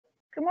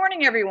Good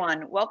morning,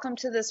 everyone. Welcome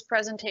to this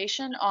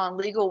presentation on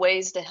legal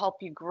ways to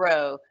help you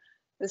grow.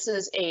 This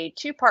is a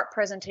two-part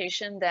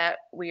presentation that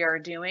we are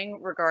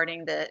doing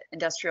regarding the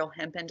industrial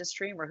hemp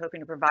industry. We're hoping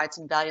to provide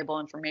some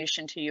valuable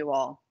information to you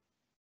all.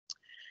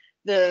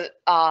 As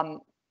I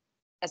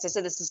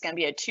said, this is going to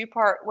be a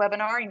two-part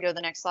webinar. You can go to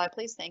the next slide,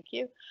 please. Thank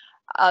you.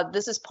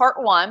 This is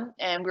part one,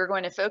 and we're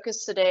going to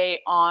focus today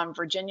on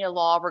Virginia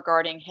law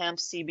regarding hemp,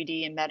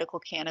 CBD, and medical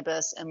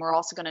cannabis, and we're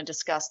also going to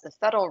discuss the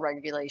federal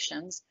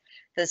regulations.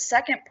 The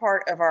second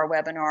part of our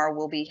webinar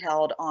will be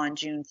held on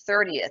June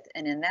 30th,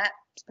 and in that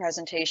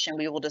presentation,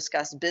 we will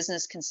discuss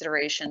business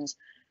considerations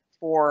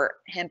for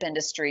hemp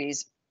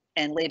industries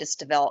and latest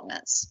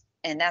developments.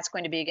 And that's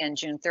going to be again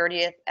June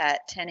 30th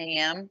at 10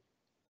 a.m.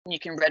 You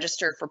can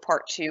register for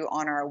part two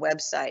on our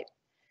website.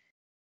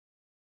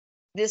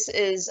 This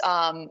is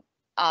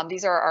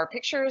these are our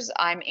pictures.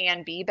 I'm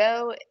Ann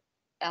Bibeau.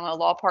 I'm a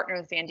law partner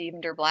with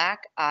Vandeventer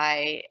Black.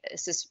 I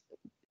assist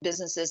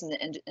businesses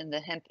in the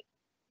hemp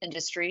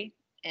industry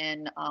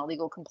and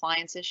legal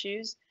compliance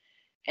issues.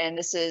 And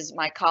this is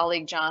my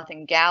colleague,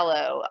 Jonathan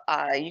Gallo.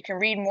 You can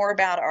read more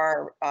about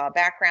our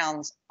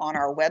backgrounds on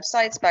our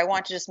websites, but I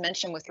want to just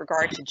mention with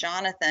regard to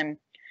Jonathan,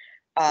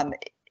 prior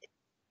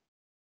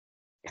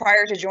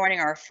to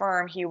joining our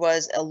firm, he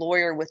was a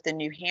lawyer with the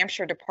New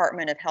Hampshire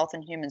Department of Health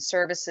and Human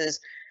Services,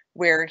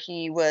 where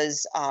he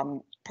was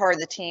part of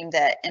the team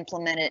that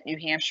implemented New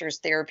Hampshire's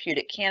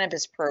therapeutic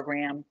cannabis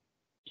program.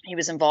 He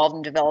was involved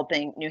in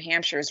developing New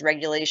Hampshire's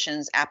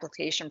regulations,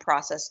 application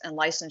process, and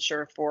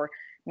licensure for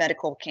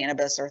medical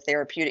cannabis or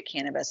therapeutic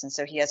cannabis. And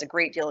so he has a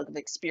great deal of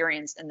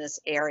experience in this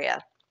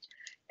area.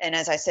 And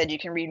as I said, you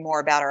can read more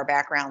about our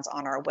backgrounds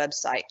on our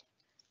website.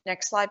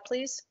 Next slide,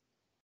 please.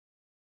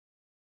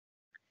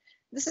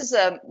 This is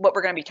what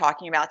we're going to be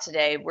talking about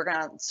today. We're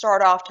going to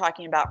start off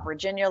talking about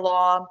Virginia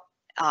law,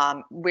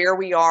 where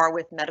we are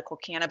with medical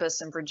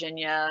cannabis in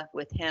Virginia,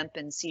 with hemp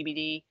and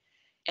CBD.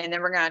 And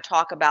then we're going to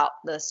talk about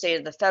the state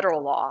of the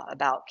federal law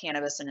about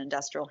cannabis and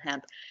industrial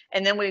hemp.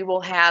 And then we will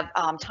have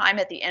time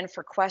at the end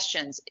for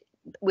questions.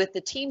 With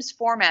the Teams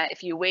format,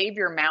 if you wave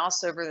your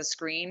mouse over the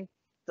screen,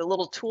 the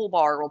little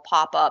toolbar will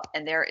pop up,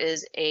 and there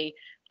is a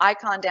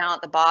icon down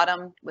at the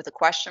bottom with a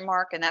question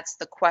mark, and that's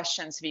the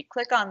question. So if you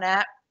click on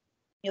that,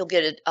 you'll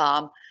get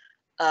a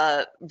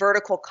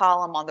vertical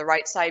column on the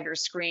right side of your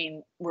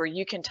screen where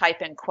you can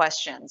type in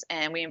questions.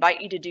 And we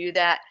invite you to do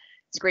that.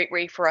 It's a great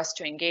way for us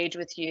to engage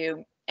with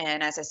you.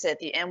 And as I said, at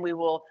the end, we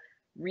will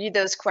read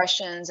those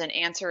questions and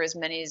answer as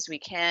many as we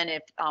can.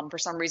 If for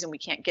some reason we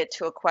can't get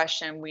to a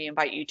question, we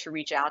invite you to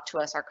reach out to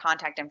us. Our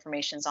contact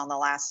information is on the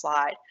last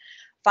slide.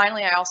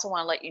 Finally, I also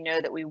want to let you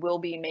know that we will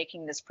be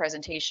making this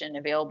presentation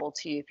available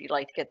to you if you'd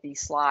like to get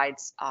these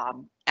slides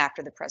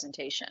after the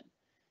presentation.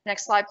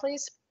 Next slide,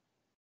 please.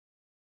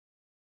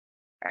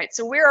 All right,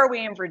 so where are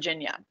we in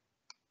Virginia?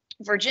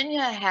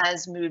 Virginia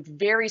has moved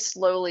very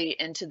slowly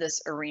into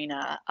this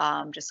arena,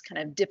 just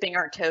kind of dipping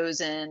our toes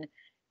in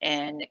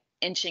and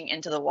inching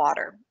into the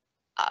water,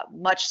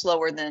 much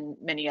slower than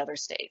many other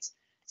states.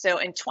 So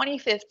in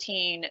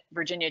 2015,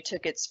 Virginia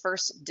took its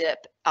first dip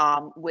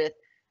with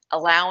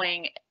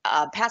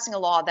passing a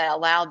law that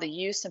allowed the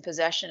use and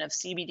possession of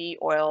CBD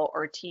oil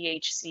or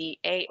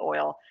THCA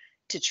oil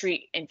to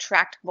treat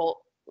intractable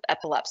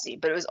epilepsy,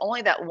 but it was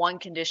only that one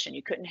condition.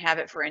 You couldn't have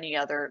it for any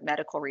other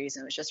medical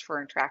reason. It was just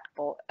for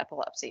intractable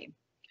epilepsy.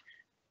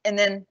 And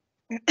then,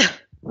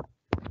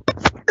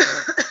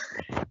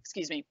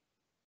 excuse me,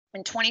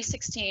 in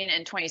 2016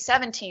 and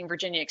 2017,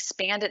 Virginia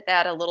expanded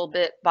that a little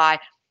bit by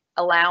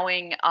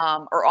allowing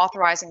or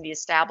authorizing the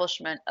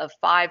establishment of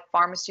 5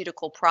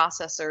 pharmaceutical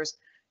processors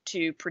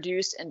to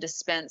produce and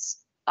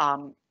dispense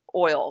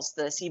oils,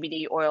 the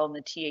CBD oil and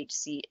the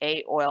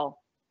THCA oil.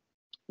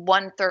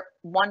 One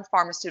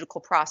pharmaceutical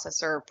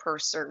processor per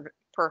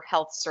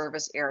health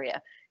service area,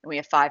 and we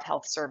have 5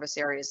 health service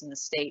areas in the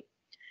state.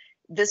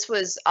 This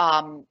was,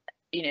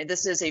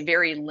 this is a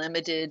very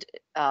limited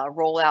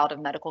rollout of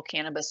medical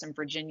cannabis in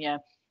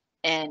Virginia,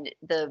 and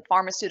the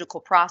pharmaceutical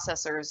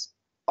processors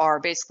are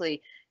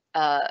basically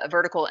a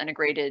vertical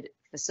integrated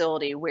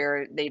facility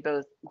where they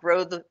both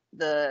grow the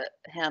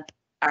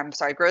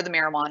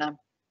marijuana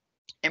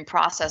and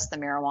process the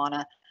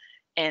marijuana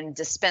and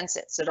dispense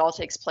it. So it all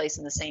takes place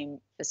in the same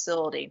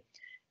facility.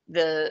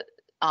 The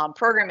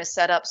program is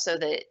set up so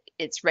that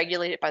it's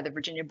regulated by the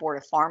Virginia Board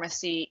of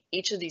Pharmacy.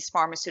 Each of these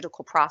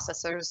pharmaceutical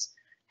processors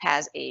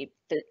has the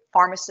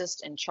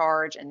pharmacist in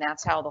charge, and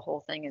that's how the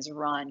whole thing is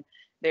run.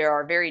 There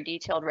are very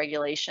detailed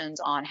regulations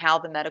on how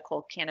the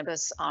medical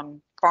cannabis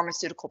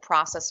pharmaceutical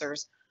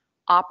processors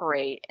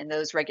operate, and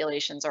those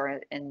regulations are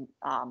in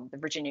the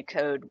Virginia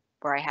Code,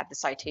 where I have the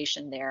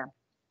citation there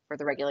for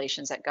the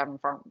regulations that govern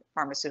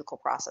pharmaceutical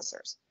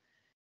processors.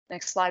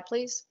 Next slide,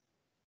 please.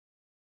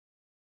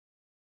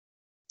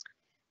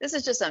 This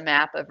is just a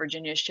map of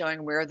Virginia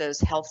showing where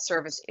those health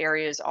service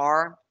areas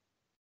are.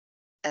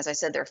 As I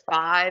said, there are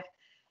 5.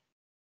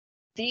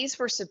 These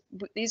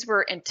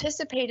were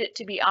anticipated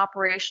to be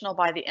operational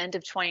by the end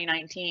of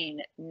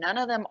 2019. None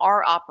of them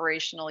are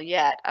operational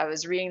yet. I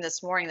was reading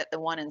this morning that the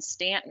one in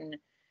Stanton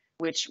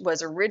which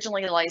was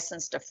originally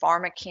licensed to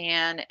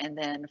PharmaCann, and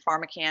then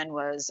PharmaCann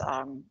was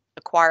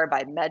acquired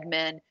by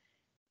MedMen.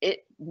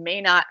 It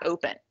may not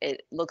open.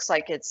 It looks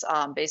like it's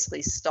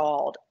basically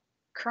stalled.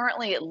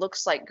 Currently, it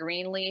looks like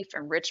Greenleaf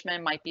and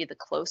Richmond might be the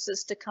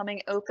closest to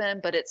coming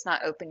open, but it's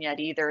not open yet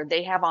either.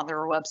 They have on their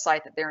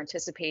website that they're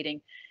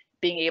anticipating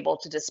being able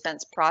to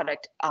dispense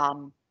product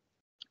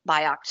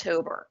by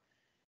October.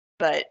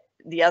 But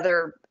the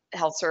other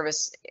health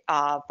service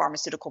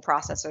pharmaceutical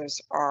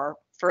processors are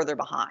further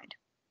behind.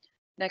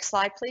 Next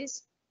slide,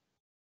 please.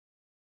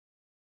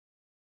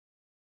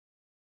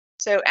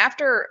 So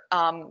after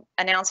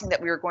announcing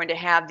that we were going to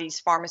have these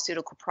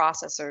pharmaceutical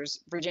processors,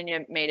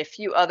 Virginia made a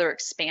few other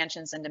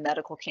expansions into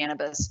medical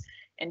cannabis.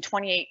 In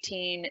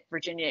 2018,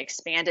 Virginia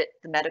expanded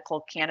the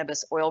medical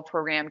cannabis oil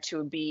program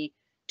to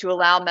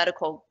allow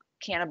medical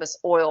cannabis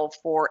oil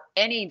for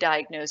any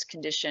diagnosed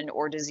condition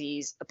or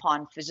disease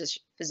upon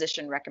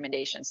physician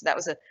recommendation. So that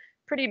was a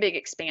pretty big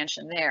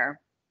expansion there.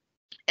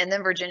 And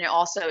then Virginia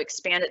also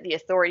expanded the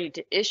authority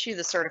to issue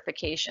the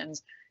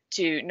certifications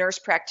to nurse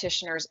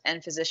practitioners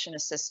and physician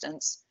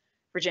assistants.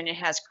 Virginia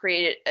has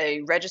created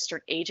a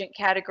registered agent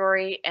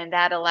category, and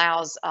that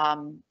allows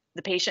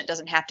the patient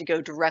doesn't have to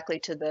go directly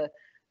to the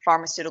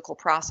pharmaceutical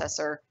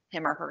processor,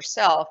 him or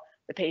herself.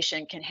 The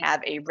patient can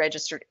have a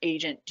registered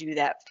agent do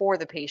that for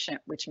the patient,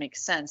 which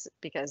makes sense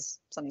because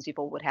some of these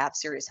people would have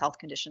serious health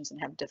conditions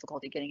and have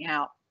difficulty getting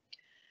out.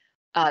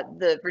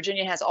 The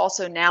Virginia has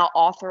also now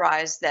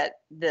authorized that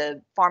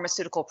the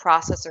pharmaceutical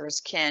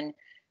processors can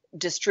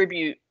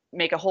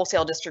make a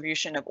wholesale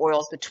distribution of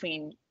oils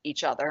between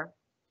each other.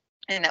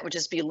 And that would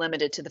just be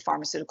limited to the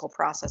pharmaceutical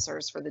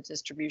processors for the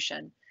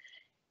distribution.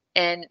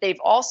 And they've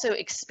also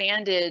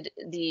expanded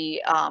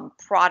the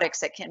products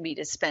that can be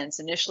dispensed.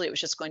 Initially, it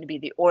was just going to be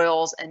the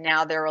oils, and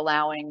now they're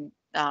allowing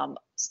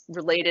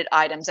related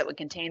items that would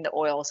contain the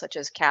oil, such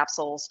as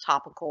capsules,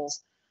 topicals,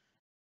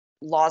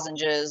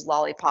 lozenges,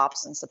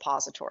 lollipops, and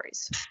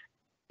suppositories.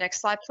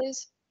 Next slide,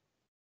 please.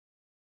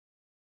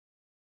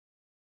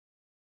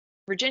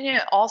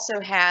 Virginia also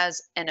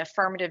has an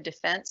affirmative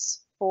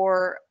defense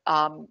for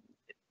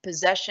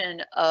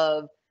possession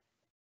of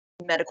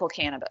medical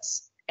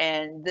cannabis.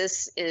 And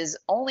this is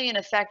only in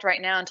effect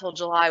right now until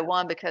July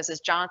 1, because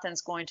as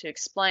Jonathan's going to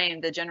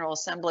explain, the General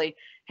Assembly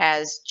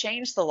has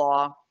changed the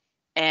law,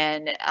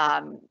 and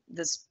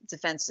this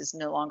defense is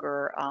no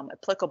longer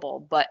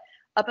applicable. But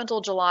up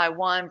until July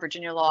 1,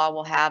 Virginia law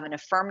will have an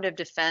affirmative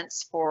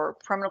defense for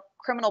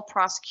criminal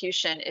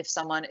prosecution if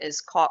someone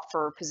is caught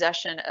for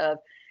possession of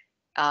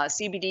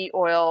CBD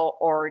oil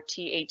or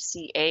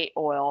THCA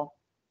oil.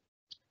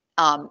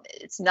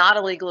 It's not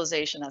a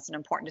legalization. That's an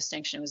important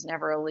distinction. It was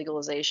never a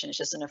legalization. It's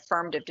just an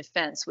affirmative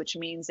defense, which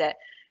means that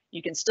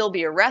you can still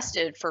be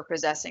arrested for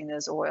possessing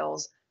those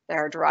oils that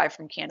are derived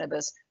from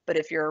cannabis. But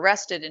if you're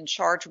arrested and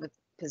charged with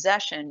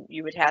possession,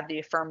 you would have the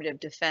affirmative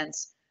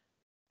defense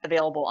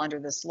available under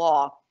this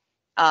law.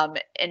 And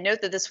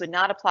note that this would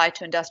not apply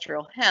to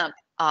industrial hemp.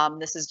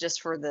 This is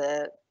just for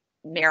the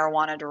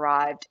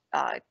marijuana-derived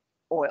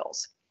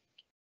oils.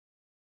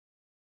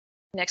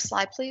 Next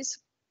slide, please.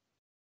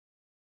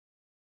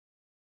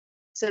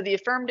 So the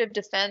affirmative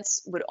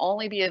defense would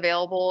only be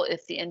available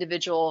if the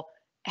individual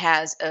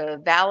has a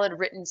valid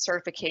written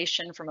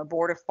certification from a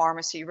board of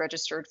pharmacy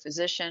registered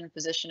physician,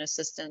 physician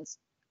assistant,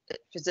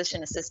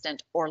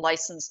 or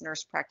licensed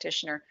nurse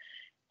practitioner,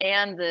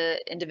 and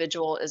the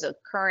individual is a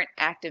current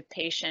active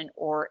patient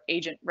or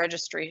agent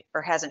registry,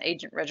 or has an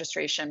agent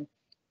registration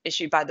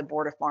issued by the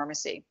board of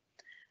pharmacy.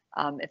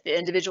 If the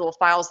individual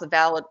files the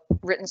valid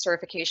written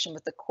certification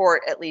with the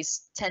court at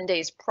least 10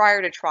 days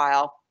prior to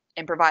trial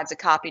and provides a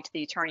copy to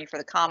the attorney for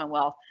the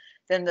Commonwealth,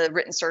 then the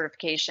written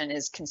certification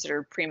is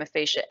considered prima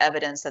facie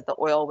evidence that the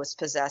oil was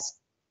possessed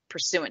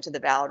pursuant to the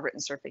valid written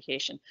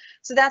certification.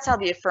 So that's how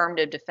the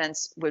affirmative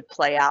defense would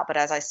play out. But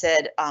as I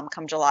said,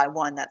 come July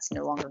 1, that's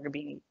no longer going to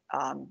be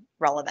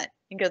relevant.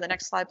 You can go to the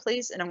next slide,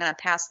 please. And I'm going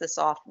to pass this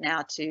off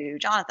now to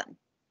Jonathan.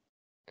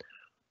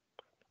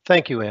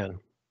 Thank you, Ann.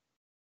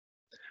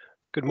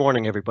 Good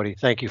morning, everybody.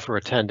 Thank you for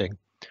attending.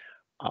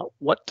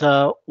 What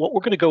we're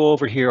going to go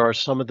over here are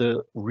some of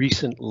the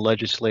recent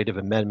legislative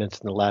amendments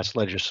in the last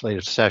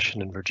legislative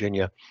session in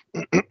Virginia.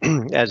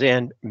 As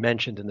Ann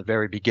mentioned in the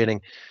very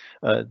beginning,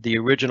 the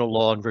original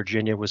law in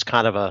Virginia was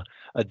kind of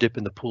a dip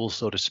in the pool,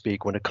 so to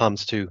speak, when it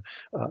comes to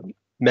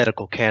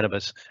medical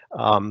cannabis.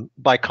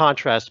 By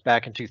contrast,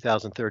 back in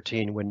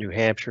 2013, when New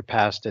Hampshire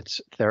passed its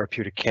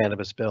therapeutic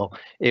cannabis bill,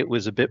 it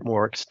was a bit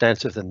more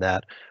extensive than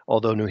that,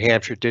 although New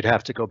Hampshire did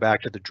have to go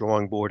back to the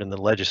drawing board in the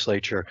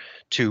legislature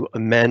to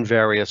amend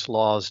various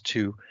laws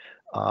to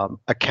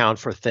account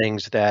for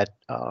things that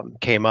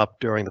came up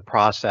during the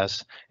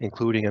process,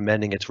 including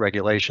amending its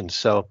regulations.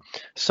 So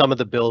some of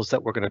the bills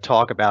that we're going to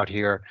talk about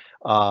here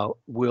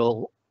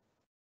we'll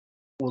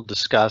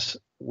discuss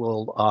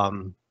will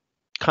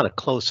kind of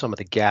close some of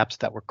the gaps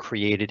that were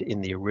created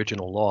in the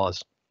original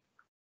laws.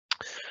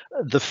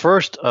 The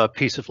first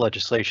piece of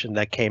legislation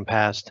that came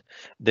past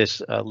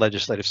this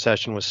legislative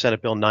session was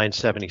Senate Bill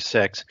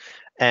 976.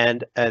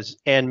 And as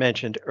Ann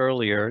mentioned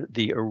earlier,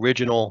 the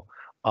original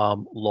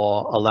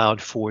law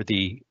allowed for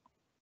the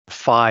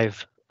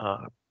 5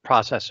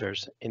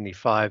 processors in the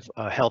 5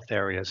 health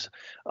areas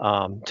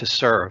to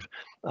serve.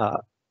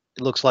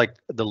 It looks like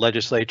the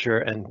legislature,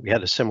 and we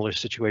had a similar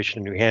situation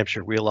in New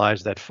Hampshire,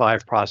 realized that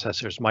 5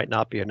 processors might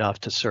not be enough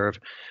to serve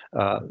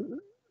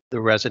the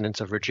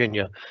residents of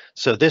Virginia.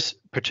 So this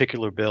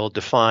particular bill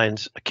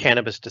defines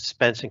cannabis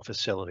dispensing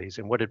facilities,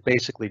 and what it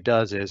basically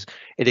does is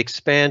it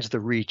expands the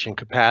reach and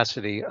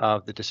capacity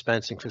of the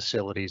dispensing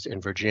facilities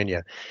in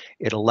Virginia.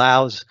 It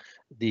allows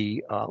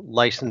the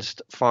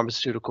licensed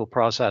pharmaceutical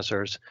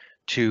processors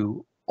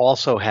to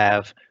also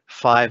have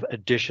 5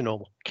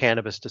 additional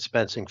cannabis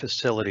dispensing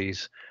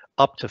facilities,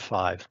 up to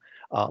 5,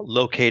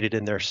 located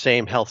in their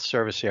same health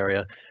service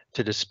area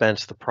to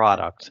dispense the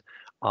product.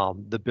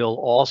 The bill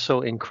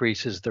also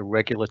increases the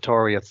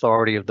regulatory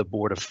authority of the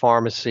Board of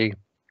Pharmacy.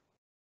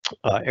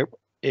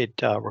 It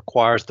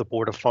requires the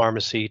Board of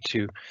Pharmacy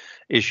to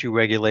issue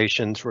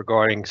regulations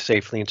regarding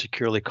safely and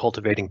securely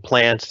cultivating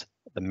plants,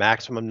 the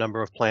maximum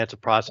number of plants a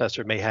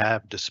processor may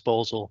have,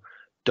 disposal,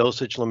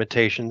 dosage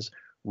limitations,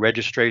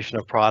 registration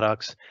of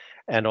products,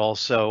 and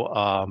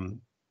also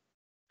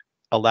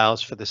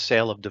allows for the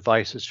sale of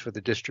devices for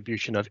the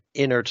distribution of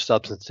inert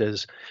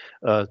substances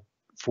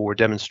for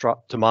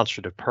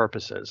demonstrative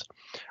purposes.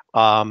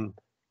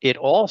 It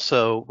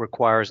also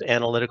requires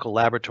analytical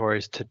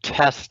laboratories to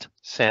test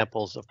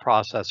samples of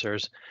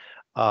processors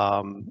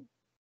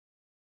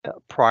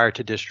prior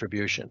to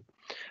distribution.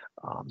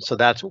 So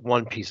that's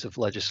one piece of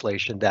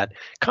legislation that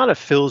kind of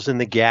fills in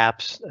the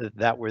gaps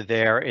that were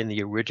there in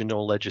the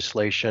original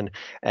legislation.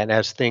 And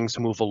as things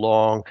move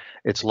along,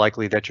 it's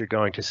likely that you're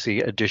going to see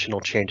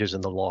additional changes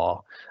in the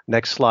law.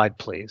 Next slide,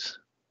 please.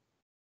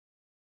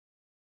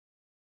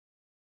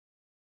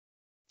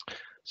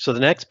 So the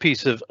next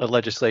piece of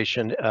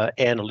legislation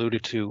Ann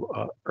alluded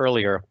to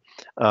earlier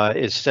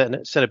is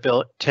Senate Bill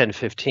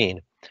 1015.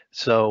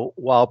 So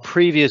while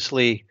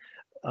previously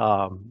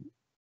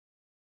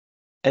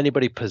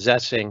anybody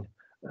possessing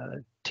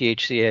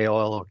THCA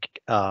oil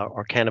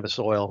or cannabis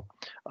oil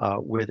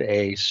with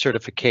a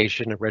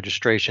certification and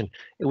registration,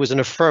 it was an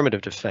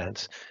affirmative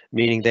defense,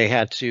 meaning they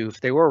had to,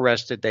 if they were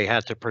arrested, they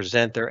had to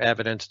present their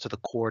evidence to the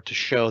court to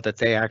show that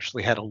they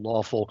actually had a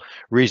lawful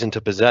reason to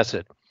possess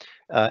it.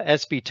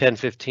 SB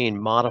 1015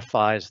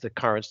 modifies the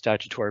current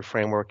statutory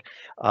framework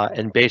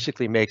and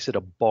basically makes it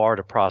a bar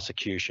to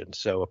prosecution.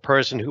 So a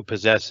person who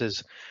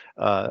possesses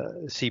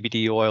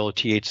CBD oil or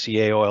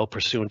THCA oil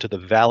pursuant to the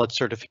valid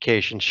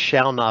certification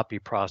shall not be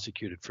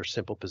prosecuted for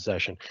simple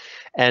possession.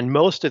 And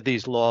most of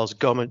these laws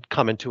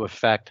come into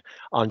effect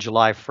on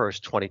July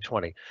 1st,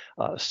 2020.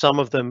 Some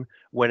of them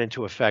went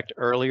into effect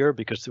earlier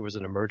because there was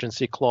an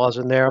emergency clause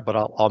in there, but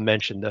I'll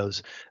mention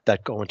those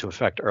that go into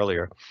effect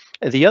earlier.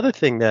 And the other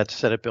thing that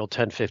Senate Bill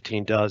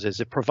 1015 does is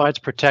it provides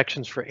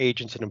protections for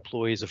agents and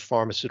employees of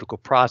pharmaceutical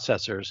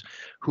processors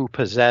who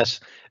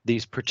possess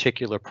these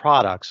particular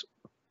products.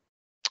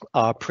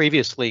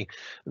 Previously,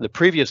 the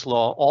previous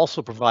law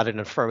also provided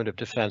an affirmative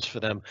defense for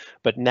them,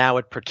 but now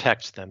it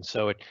protects them.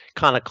 So it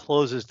kind of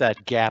closes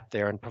that gap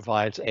there and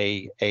provides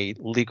a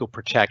legal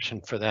protection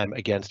for them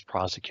against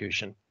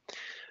prosecution.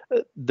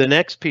 The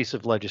next piece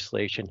of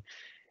legislation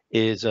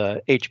is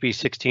HB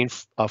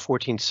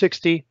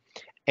 1460,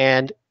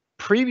 and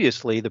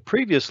previously, the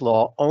previous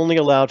law only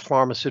allowed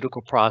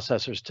pharmaceutical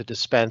processors to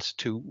dispense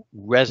to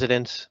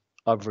residents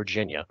of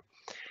Virginia.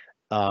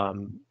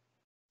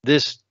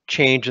 This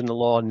change in the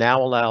law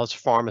now allows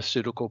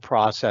pharmaceutical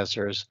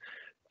processors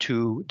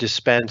to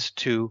dispense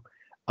to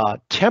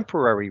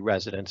temporary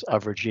residents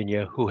of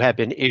Virginia who have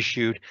been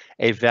issued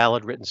a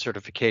valid written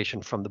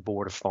certification from the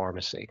Board of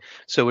Pharmacy.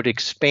 So it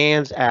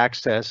expands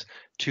access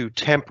to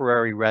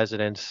temporary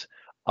residents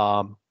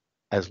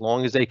as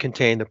long as they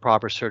contain the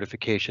proper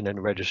certification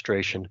and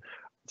registration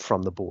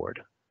from the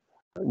board.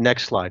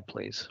 Next slide,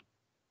 please.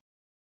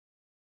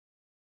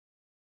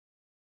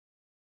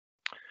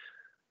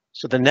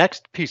 So the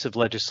next piece of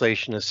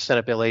legislation is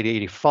Senate Bill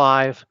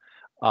 8085.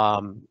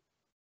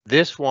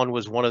 This one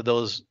was one of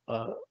those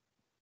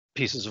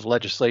pieces of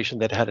legislation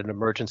that had an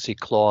emergency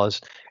clause,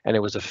 and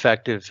it was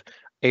effective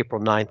April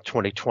 9th,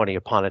 2020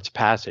 upon its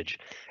passage.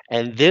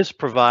 And this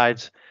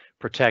provides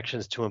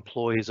protections to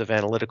employees of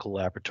analytical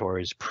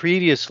laboratories.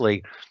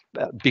 Previously,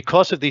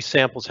 because of these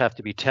samples have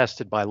to be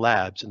tested by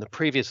labs, in the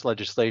previous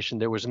legislation,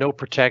 there was no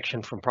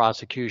protection from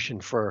prosecution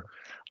for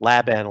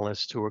lab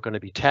analysts who are going to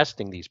be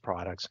testing these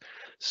products.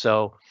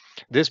 So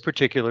this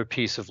particular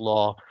piece of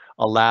law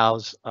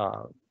allows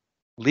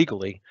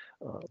legally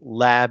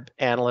lab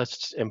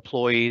analysts,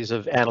 employees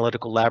of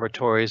analytical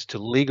laboratories to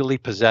legally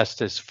possess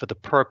this for the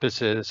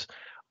purposes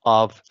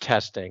of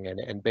testing.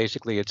 And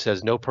basically it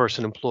says no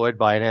person employed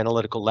by an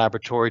analytical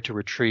laboratory to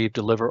retrieve,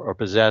 deliver, or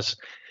possess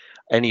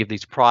any of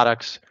these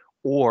products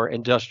or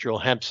industrial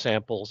hemp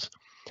samples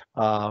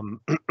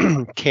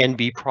can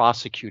be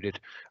prosecuted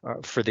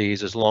for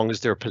these as long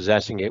as they're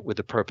possessing it with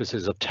the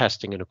purposes of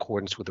testing in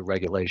accordance with the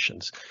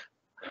regulations.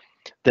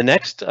 The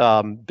next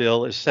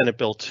bill is Senate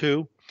Bill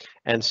 2,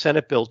 and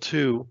Senate Bill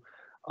 2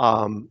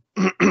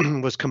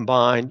 was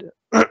combined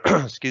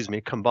excuse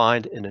me,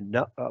 combined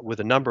in with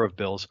a number of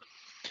bills.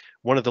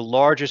 One of the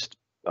largest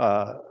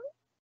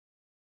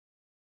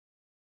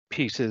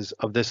pieces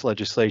of this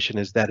legislation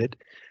is that it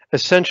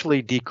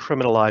essentially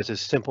decriminalizes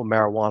simple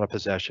marijuana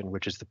possession,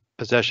 which is the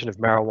possession of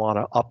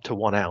marijuana up to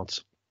 1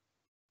 ounce.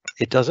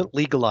 It doesn't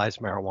legalize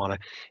marijuana,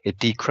 it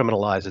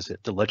decriminalizes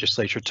it. The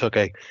legislature took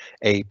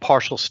a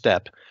partial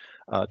step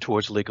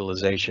towards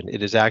legalization.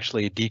 It is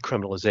actually a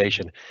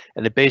decriminalization,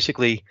 and it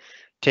basically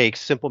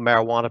takes simple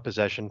marijuana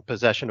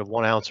possession of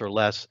 1 ounce or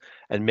less,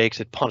 and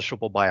makes it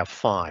punishable by a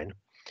fine.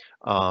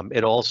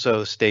 It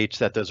also states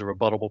that there's a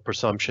rebuttable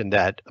presumption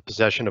that a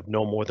possession of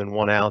no more than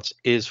 1 ounce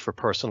is for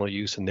personal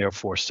use and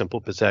therefore simple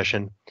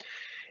possession.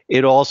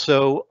 It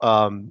also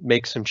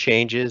makes some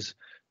changes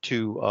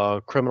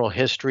to criminal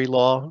history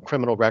law,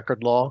 criminal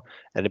record law,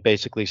 and it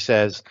basically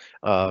says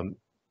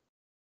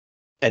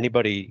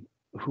anybody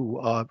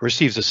who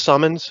receives a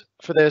summons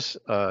for this,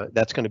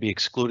 that's going to be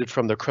excluded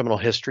from the criminal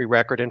history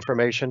record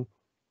information.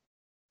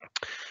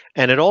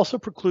 And it also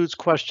precludes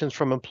questions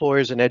from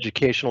employers and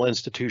educational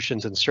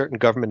institutions and certain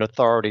government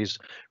authorities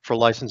for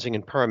licensing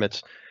and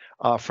permits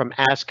from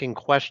asking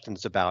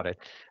questions about it.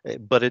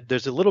 But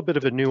there's a little bit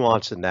of a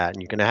nuance in that,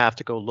 and you're going to have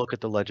to go look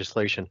at the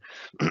legislation.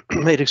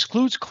 It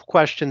excludes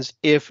questions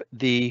if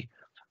the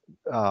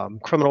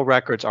criminal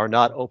records are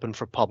not open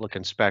for public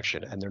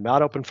inspection, and they're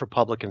not open for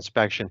public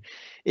inspection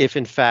if,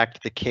 in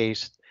fact, the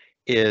case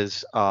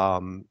is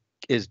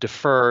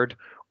deferred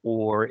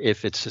or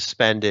if it's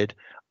suspended.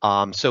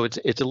 So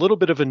it's a little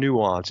bit of a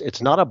nuance.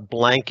 It's not a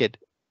blanket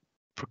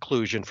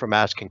preclusion from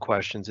asking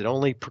questions. It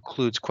only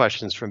precludes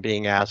questions from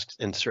being asked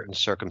in certain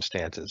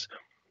circumstances.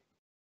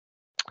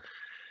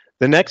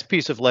 The next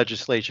piece of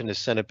legislation is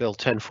Senate Bill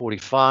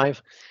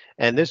 1045,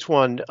 and this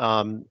one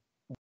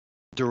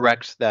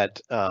directs that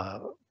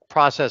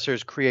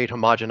processors create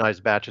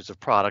homogenized batches of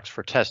products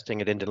for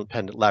testing at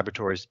independent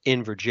laboratories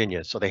in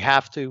Virginia. So they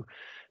have to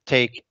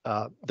take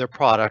their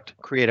product,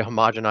 create a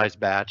homogenized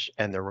batch,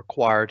 and they're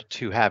required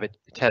to have it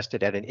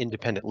tested at an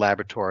independent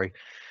laboratory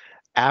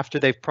after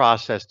they've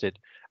processed it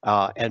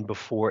and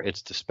before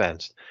it's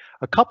dispensed.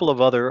 A couple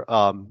of other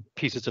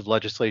pieces of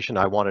legislation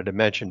I wanted to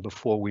mention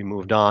before we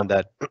moved on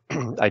that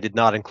I did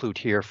not include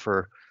here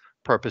for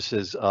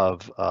purposes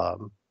of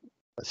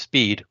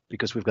speed,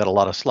 because we've got a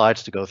lot of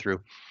slides to go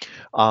through.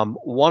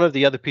 One of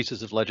the other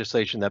pieces of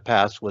legislation that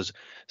passed was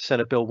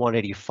Senate Bill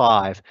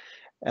 185.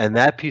 And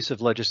that piece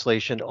of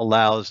legislation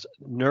allows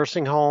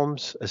nursing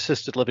homes,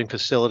 assisted living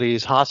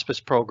facilities, hospice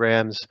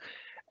programs,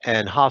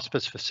 and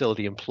hospice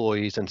facility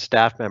employees and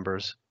staff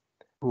members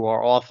who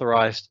are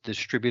authorized to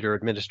distribute or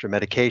administer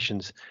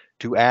medications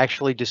to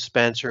actually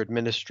dispense or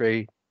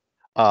administer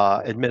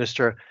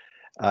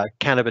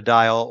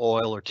cannabidiol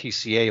oil or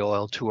TCA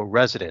oil to a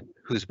resident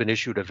who's been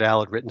issued a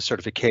valid written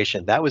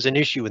certification. That was an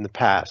issue in the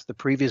past. The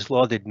previous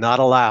law did not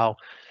allow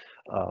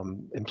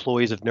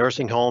employees of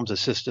nursing homes,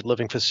 assisted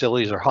living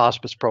facilities, or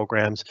hospice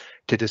programs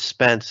to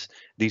dispense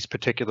these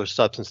particular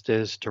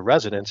substances to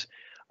residents,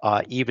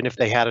 even if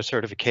they had a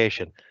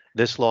certification.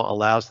 This law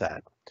allows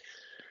that.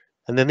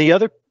 And then the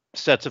other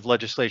sets of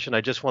legislation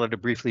I just wanted to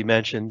briefly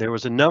mention, there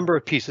was a number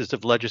of pieces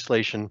of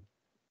legislation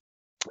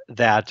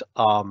that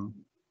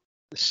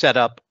set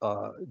up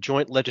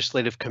joint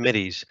legislative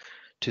committees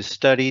to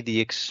study the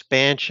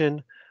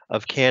expansion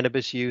of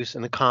cannabis use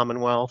in the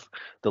Commonwealth,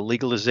 the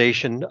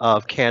legalization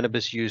of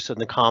cannabis use in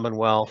the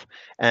Commonwealth,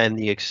 and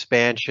the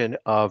expansion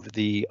of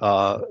the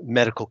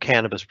medical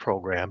cannabis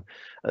program.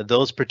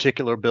 Those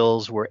particular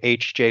bills were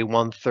HJ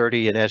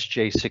 130 and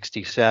SJ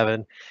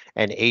 67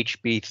 and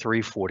HB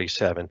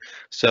 347.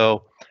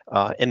 So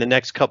in the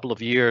next couple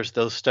of years,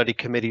 those study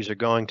committees are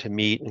going to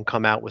meet and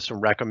come out with some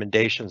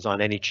recommendations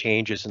on any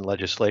changes in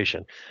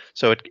legislation.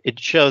 So it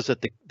shows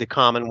that the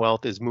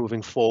Commonwealth is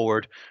moving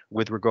forward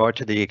with regard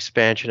to the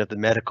expansion of the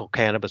medical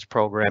cannabis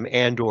program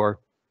and/or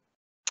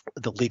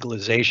the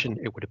legalization,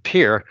 it would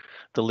appear,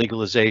 the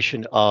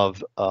legalization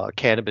of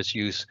cannabis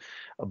use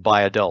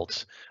by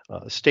adults.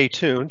 Stay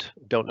tuned.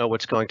 Don't know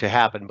what's going to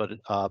happen,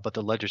 but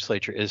the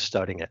legislature is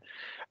studying it.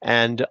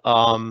 And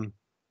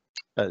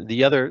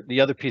the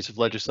other piece of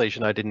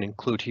legislation I didn't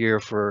include here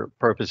for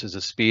purposes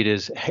of speed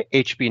is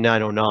HB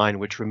 909,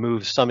 which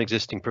removes some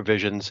existing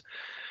provisions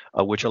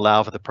which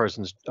allow for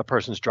a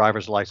person's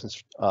driver's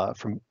license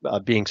from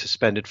being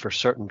suspended for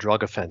certain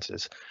drug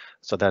offenses.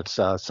 So that's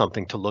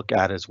something to look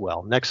at as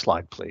well. Next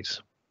slide,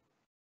 please.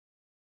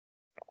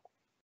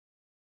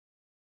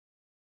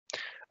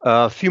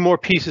 A few more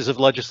pieces of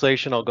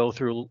legislation I'll go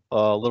through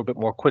a little bit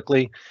more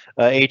quickly.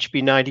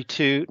 HB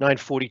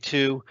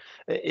 942,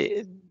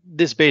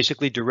 this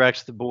basically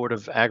directs the Board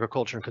of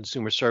Agriculture and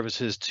Consumer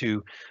Services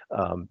to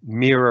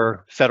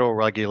mirror federal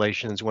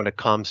regulations when it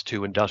comes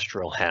to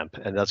industrial hemp.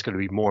 And that's going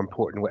to be more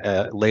important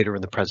later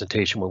in the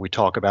presentation when we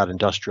talk about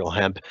industrial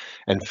hemp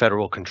and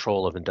federal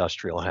control of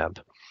industrial hemp.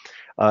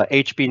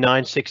 HB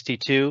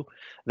 962,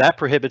 That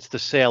prohibits the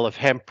sale of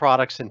hemp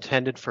products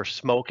intended for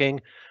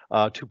smoking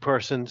to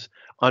persons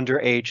under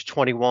age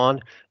 21.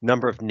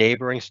 Number of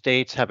neighboring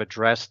states have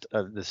addressed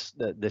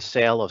the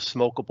sale of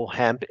smokable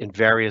hemp in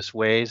various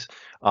ways.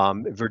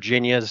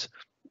 Virginia's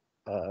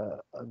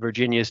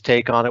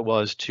take on it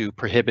was to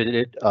prohibit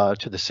it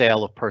to the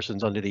sale of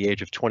persons under the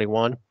age of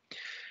 21.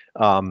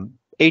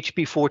 HB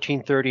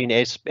 1430 and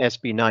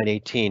SB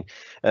 918.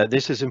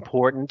 This is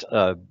important.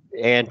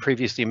 Ann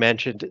previously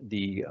mentioned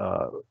the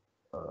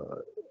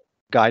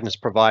guidance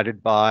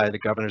provided by the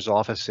governor's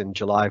office in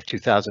July of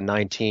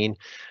 2019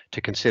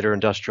 to consider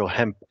industrial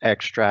hemp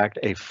extract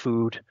a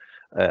food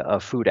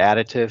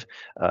additive.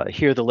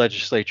 Here, the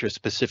legislature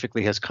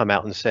specifically has come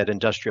out and said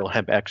industrial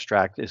hemp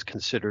extract is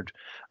considered,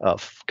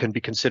 can be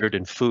considered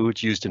in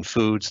foods, used in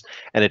foods,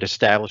 and it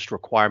established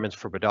requirements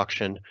for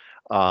production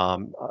for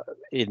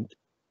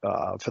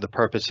the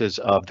purposes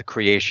of the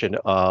creation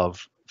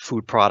of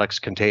food products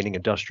containing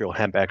industrial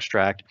hemp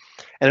extract.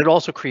 And it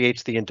also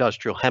creates the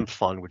industrial hemp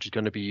fund, which is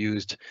going to be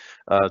used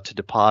to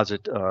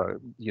deposit,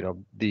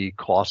 the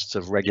costs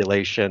of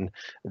regulation,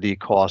 the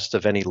cost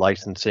of any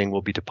licensing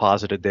will be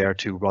deposited there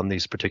to run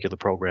these particular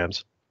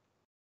programs.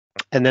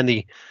 And then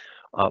the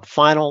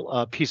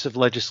final piece of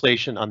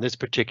legislation on this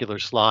particular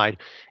slide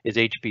is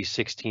HB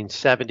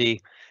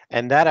 1670,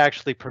 and that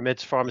actually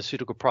permits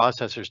pharmaceutical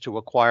processors to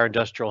acquire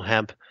industrial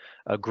hemp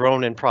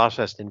grown and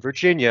processed in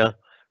Virginia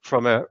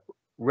from a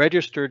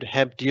registered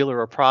hemp dealer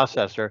or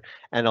processor,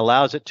 and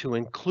allows it to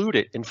include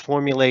it and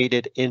formulate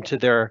it into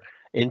their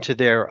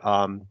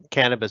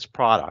cannabis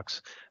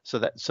products. So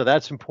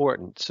that's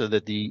important, so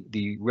that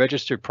the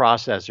registered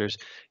processors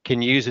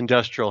can use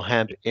industrial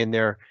hemp in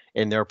their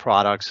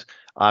products,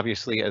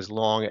 obviously as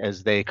long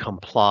as they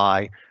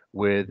comply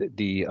with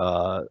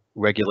the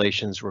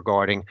regulations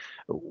regarding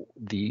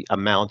the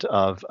amount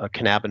of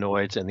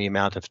cannabinoids and the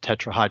amount of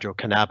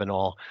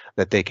tetrahydrocannabinol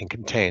that they can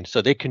contain.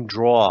 So they can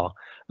draw,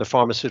 the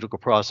pharmaceutical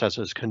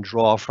processors can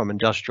draw from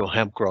industrial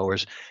hemp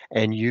growers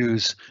and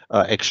use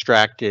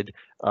extracted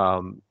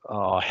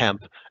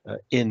hemp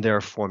in their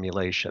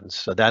formulations.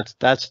 So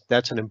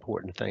that's an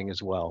important thing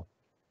as well.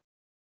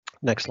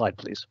 Next slide,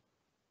 please.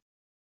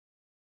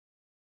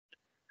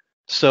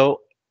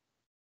 So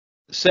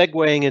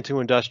segueing into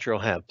industrial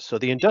hemp. So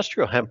the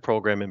industrial hemp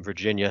program in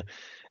Virginia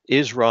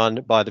is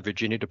run by the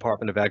Virginia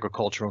Department of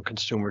Agricultural and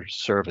Consumer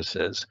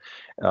Services.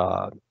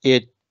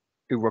 It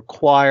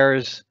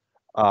requires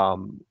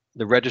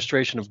the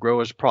registration of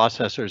growers,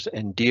 processors,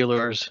 and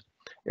dealers.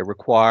 It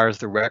requires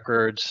the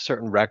records,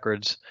 certain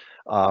records,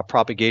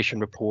 propagation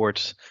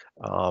reports,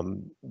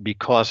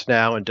 because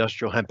now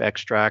industrial hemp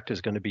extract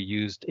is going to be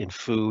used in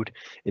food.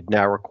 It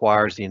now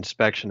requires the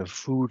inspection of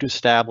food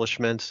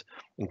establishments,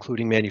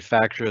 including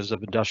manufacturers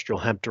of industrial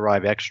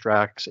hemp-derived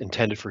extracts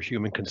intended for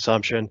human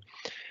consumption.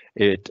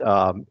 It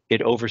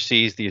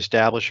oversees the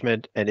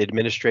establishment and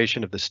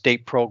administration of the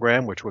state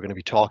program, which we're going to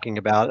be talking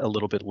about a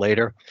little bit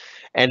later.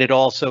 And it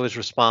also is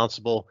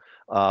responsible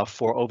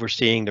for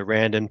overseeing the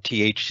random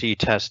THC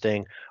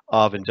testing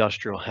of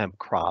industrial hemp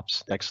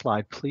crops. Next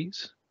slide,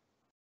 please.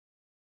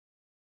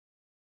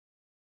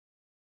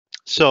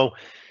 So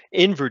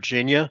in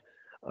Virginia,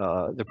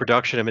 the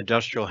production of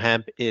industrial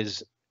hemp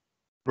is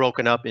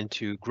broken up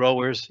into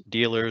growers,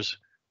 dealers,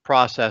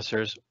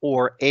 processors,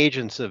 or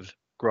agents of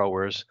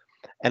growers,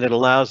 and it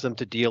allows them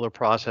to deal or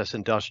process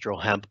industrial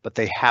hemp, but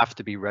they have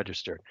to be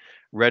registered.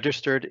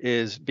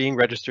 Being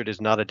registered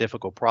is not a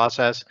difficult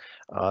process.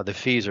 The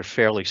fees are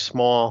fairly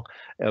small,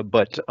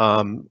 but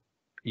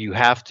you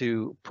have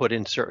to put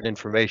in certain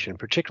information,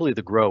 particularly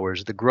the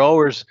growers. The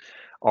growers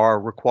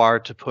are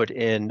required to put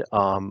in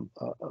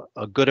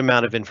a good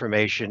amount of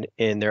information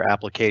in their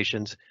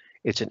applications.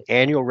 It's an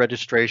annual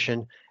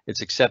registration.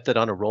 It's accepted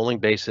on a rolling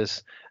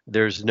basis.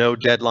 There's no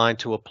deadline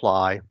to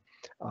apply.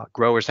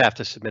 Growers have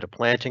to submit a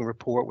planting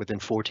report within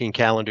 14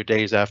 calendar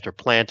days after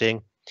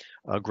planting.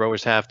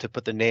 Growers have to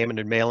put the name and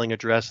the mailing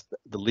address,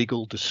 the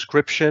legal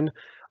description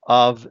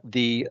of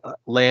the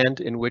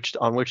land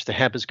on which the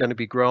hemp is going to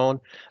be grown.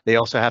 They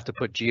also have to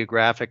put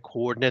geographic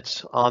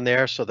coordinates on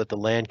there so that the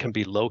land can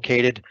be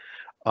located.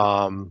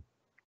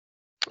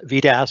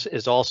 VDAS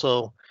is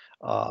also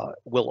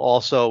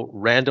will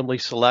randomly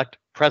select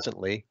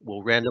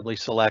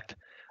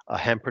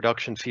hemp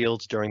production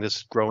fields during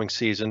this growing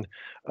season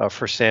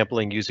for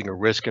sampling using a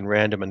risk and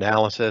random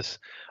analysis.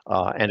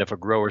 And if a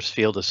grower's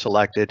field is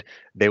selected,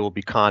 they will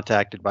be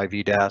contacted by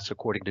VDAS,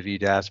 according to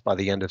VDAS, by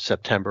the end of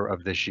September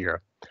of this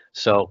year.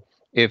 So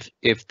if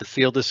the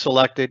field is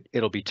selected,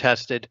 it'll be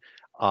tested.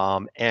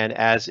 And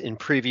as in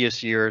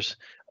previous years,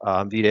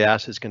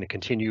 VDAS is going to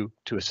continue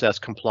to assess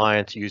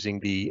compliance using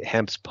the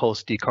hemp's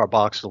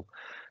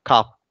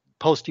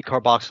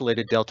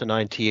post-decarboxylated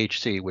delta-9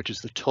 THC, which is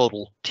the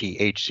total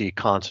THC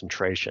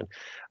concentration.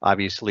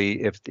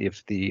 Obviously, if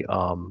the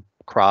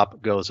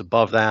crop goes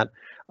above that,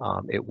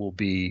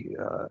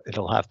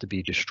 it'll have to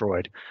be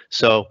destroyed.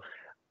 So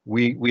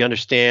we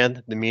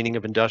understand the meaning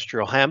of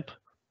industrial hemp.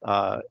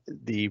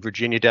 The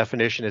Virginia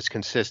definition is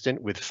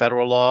consistent with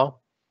federal law.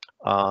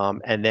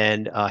 And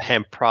then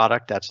hemp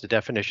product, that's the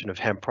definition of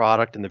hemp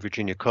product in the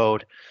Virginia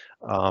Code.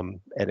 And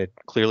it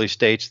clearly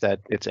states that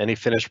it's any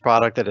finished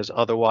product that is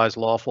otherwise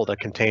lawful that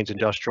contains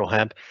industrial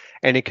hemp,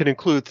 and it can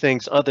include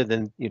things other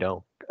than,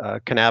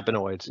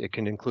 cannabinoids. It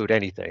can include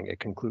anything. It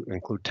can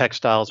include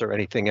textiles or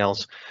anything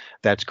else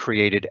that's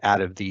created out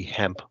of the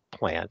hemp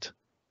plant.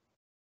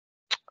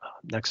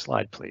 Next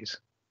slide, please.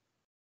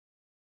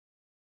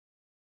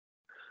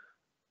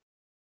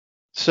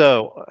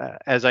 So,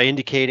 as I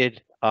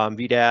indicated,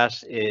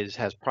 VDAS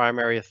has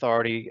primary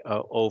authority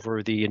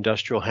over the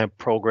industrial hemp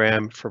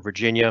program for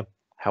Virginia.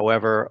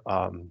 However,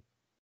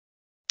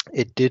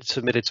 it did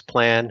submit its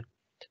plan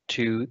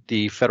to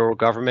the federal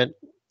government.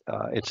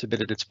 It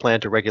submitted its plan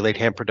to regulate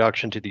hemp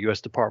production to the U.S.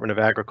 Department of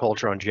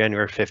Agriculture on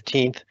January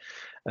 15th.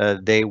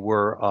 They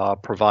were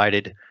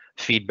provided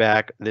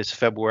feedback this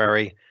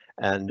February,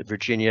 and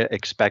Virginia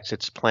expects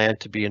its plan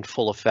to be in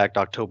full effect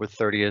October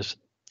 30th,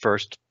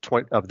 1st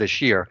of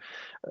this year.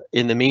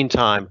 In the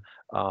meantime,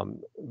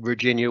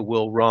 Virginia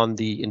will run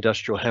the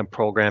industrial hemp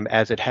program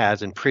as it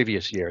has in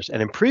previous years.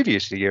 And in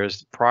previous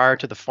years, prior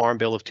to the Farm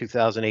Bill of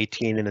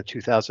 2018 and the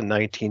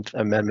 2019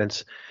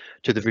 amendments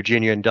to the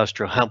Virginia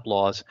industrial hemp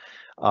laws,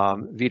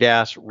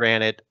 VDAS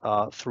ran it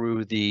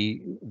through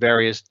the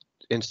various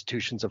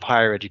institutions of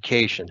higher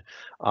education,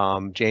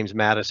 James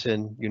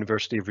Madison,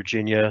 University of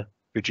Virginia,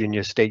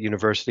 Virginia State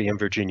University, and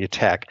Virginia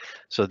Tech.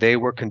 So they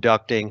were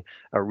conducting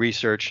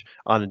research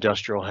on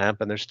industrial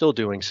hemp, and they're still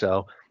doing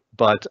so.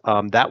 But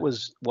that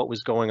was what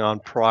was going on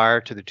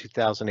prior to the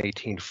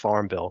 2018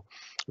 Farm Bill.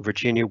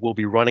 Virginia will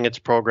be running its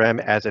program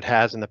as it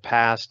has in the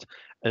past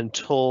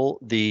until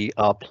the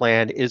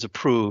plan is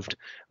approved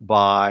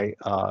by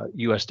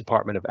U.S.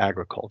 Department of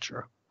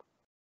Agriculture.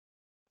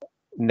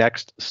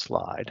 Next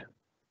slide.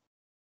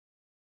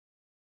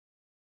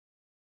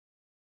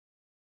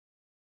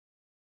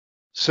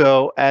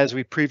 So, as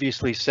we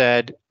previously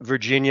said,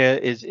 Virginia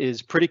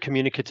is pretty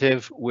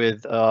communicative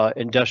with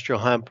industrial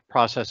hemp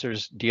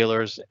processors,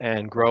 dealers,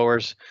 and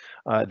growers.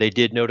 They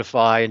did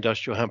notify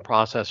industrial hemp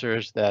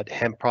processors that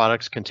hemp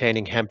products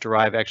containing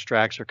hemp-derived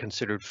extracts are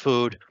considered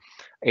food.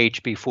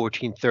 HB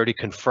 1430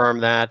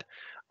 confirmed that.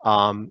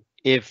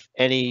 If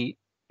any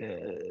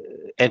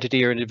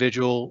entity or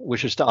individual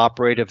wishes to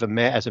operate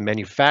as a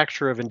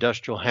manufacturer of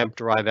industrial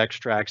hemp-derived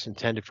extracts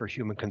intended for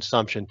human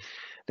consumption,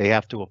 they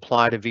have to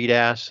apply to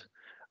VDAS.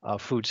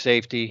 Food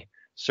Safety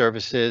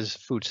Services,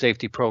 Food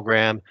Safety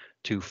Program,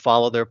 to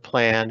follow their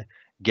plan,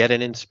 get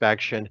an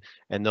inspection,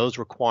 and those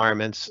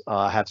requirements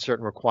have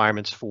certain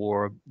requirements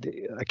for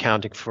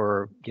accounting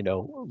for,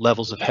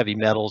 levels of heavy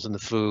metals in the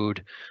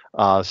food,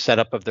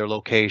 setup of their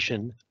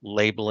location,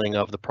 labeling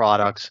of the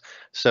products.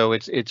 So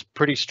it's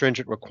pretty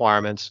stringent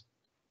requirements.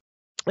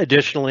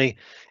 Additionally,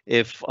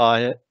 if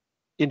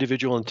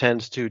individual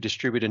intends to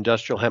distribute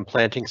industrial hemp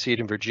planting seed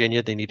in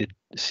Virginia, they need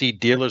a seed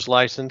dealer's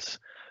license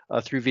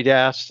through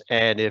VDAS,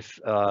 and if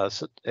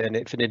an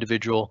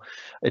individual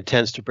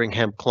intends to bring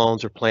hemp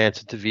clones or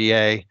plants into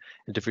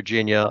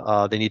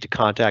Virginia, they need to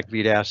contact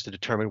VDAS to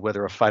determine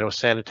whether a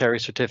phytosanitary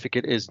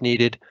certificate is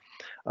needed.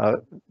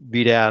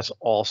 VDAS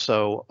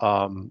also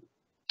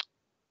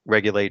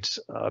regulates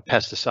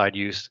pesticide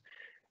use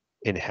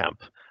in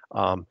hemp.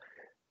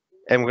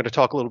 And we're going to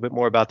talk a little bit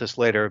more about this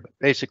later. But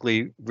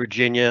basically,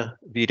 Virginia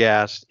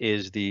VDAS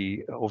is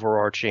the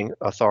overarching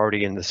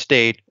authority in the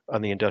state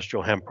on the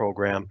industrial hemp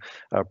program,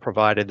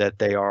 provided that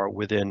they are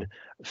within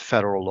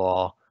federal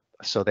law.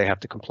 So they have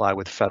to comply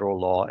with federal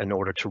law in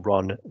order to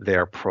run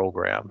their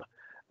program.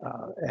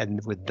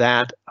 And with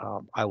that,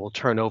 I will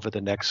turn over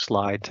the next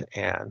slide to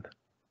Anne.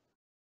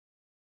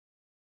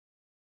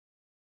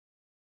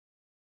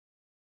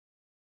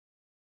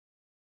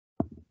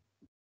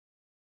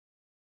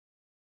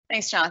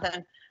 Thanks,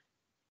 Jonathan.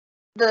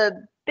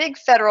 The big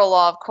federal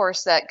law, of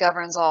course, that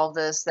governs all of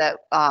this, that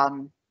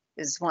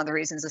is one of the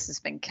reasons this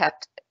has been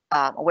kept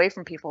away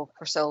from people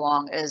for so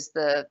long, is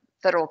the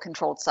Federal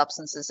Controlled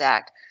Substances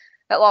Act.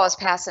 That law was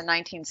passed in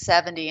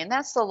 1970, and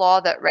that's the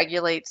law that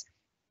regulates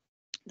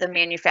the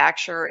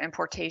manufacture,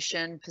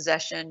 importation,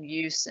 possession,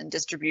 use, and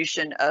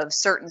distribution of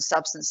certain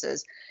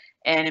substances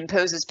and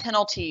imposes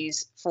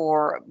penalties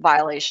for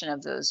violation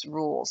of those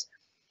rules.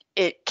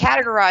 It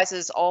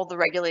categorizes all the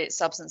regulated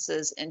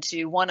substances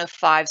into one of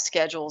 5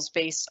 schedules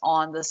based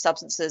on the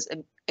substances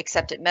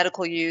accepted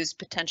medical use,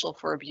 potential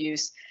for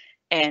abuse,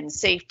 and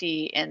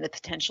safety, and the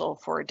potential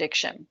for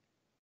addiction.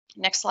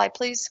 Next slide,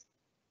 please.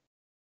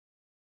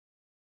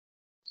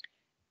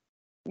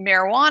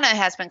 Marijuana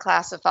has been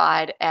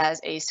classified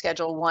as a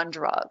Schedule I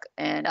drug,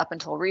 and up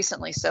until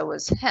recently, so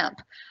was hemp.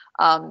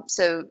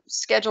 So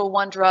Schedule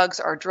I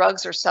drugs are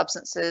drugs or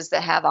substances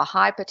that have a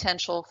high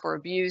potential for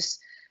abuse,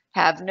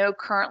 have no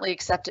currently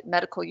accepted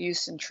medical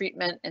use and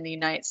treatment in the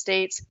United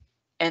States,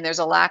 and there's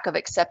a lack of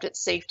accepted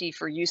safety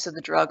for use of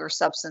the drug or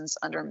substance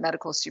under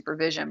medical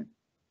supervision.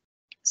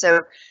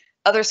 So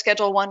other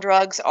Schedule I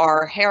drugs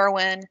are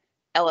heroin,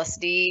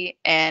 LSD,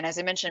 and as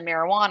I mentioned,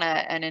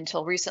 marijuana, and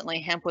until recently,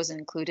 hemp was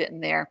included in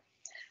there.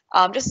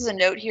 Just as a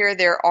note here,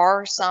 there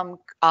are some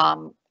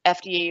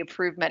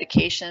FDA-approved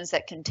medications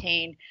that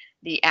contain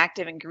the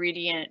active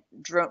ingredient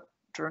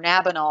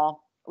dronabinol,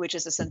 which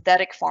is a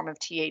synthetic form of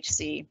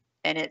THC.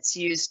 and it's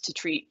used to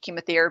treat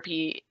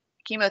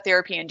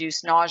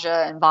chemotherapy-induced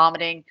nausea and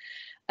vomiting,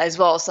 as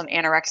well as some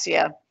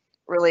anorexia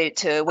related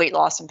to weight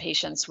loss in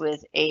patients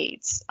with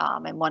AIDS.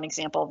 And one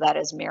example of that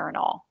is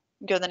Marinol.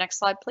 Go to the next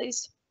slide,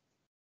 please.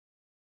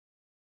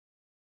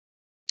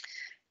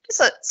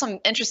 Just some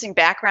interesting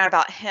background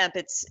about hemp.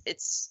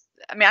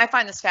 I mean, I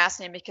find this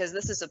fascinating because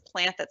this is a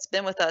plant that's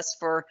been with us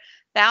for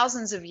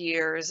thousands of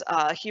years.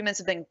 Humans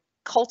have been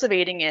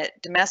cultivating it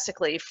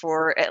domestically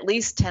for at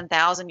least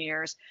 10,000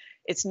 years.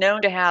 It's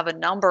known to have a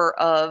number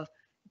of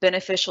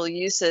beneficial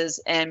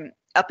uses, and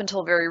up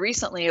until very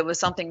recently, it was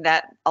something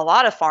that a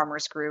lot of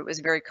farmers grew. It was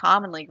very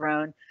commonly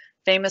grown.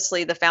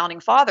 Famously, the founding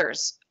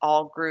fathers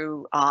all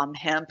grew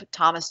hemp.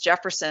 Thomas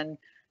Jefferson,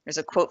 there's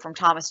a quote from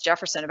Thomas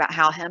Jefferson about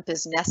how hemp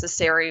is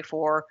necessary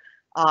for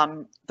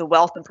the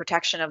wealth and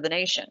protection of the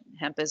nation.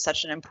 Hemp is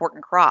such an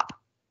important crop.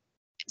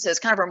 So it's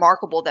kind of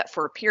remarkable that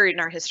for a period in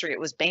our history, it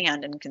was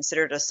banned and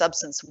considered a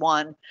substance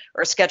 1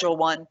 or a Schedule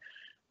 1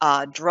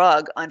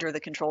 drug under the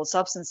Controlled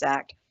Substance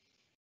Act.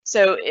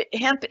 So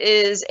hemp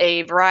is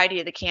a variety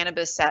of the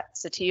Cannabis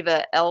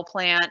sativa L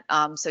plant.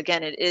 So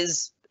again, it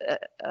is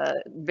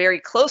very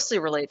closely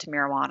related to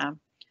marijuana.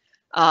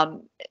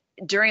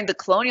 During the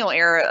colonial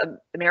era,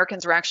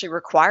 Americans were actually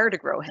required to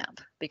grow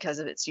hemp because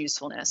of its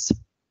usefulness.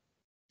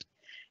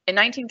 In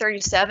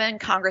 1937,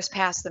 Congress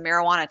passed the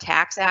Marijuana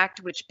Tax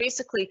Act, which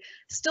basically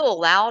still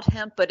allowed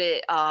hemp, but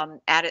it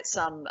added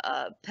some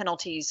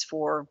penalties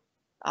for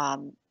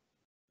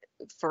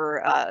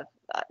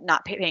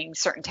not paying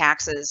certain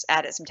taxes,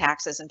 added some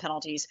taxes and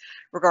penalties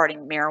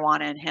regarding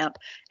marijuana and hemp.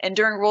 And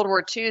during World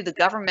War II, the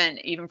government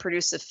even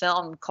produced a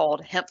film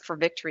called Hemp for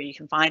Victory. You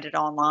can find it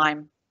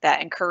online,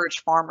 that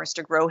encouraged farmers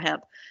to grow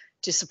hemp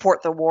to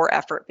support the war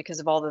effort because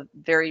of all the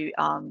very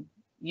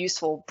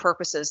useful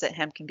purposes that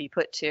hemp can be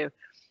put to.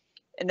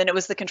 And then it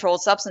was the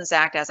Controlled Substance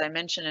Act, as I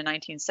mentioned, in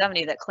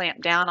 1970 that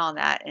clamped down on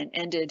that and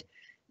ended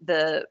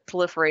the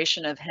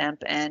proliferation of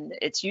hemp and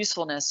its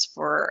usefulness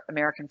for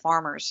American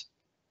farmers.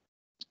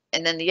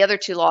 And then the other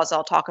two laws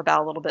I'll talk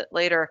about a little bit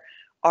later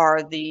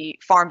are the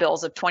Farm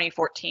Bills of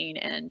 2014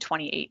 and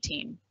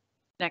 2018.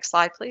 Next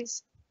slide,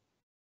 please.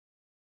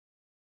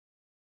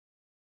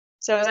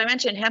 So as I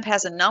mentioned, hemp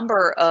has a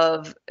number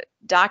of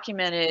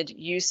documented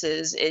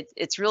uses.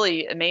 It's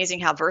really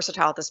amazing how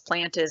versatile this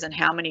plant is and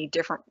how many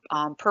different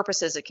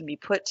purposes it can be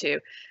put to.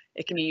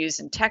 It can be used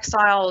in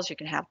textiles. You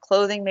can have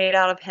clothing made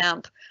out of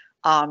hemp.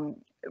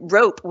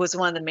 Rope was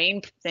one of the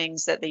main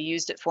things that they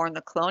used it for in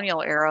the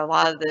colonial era. A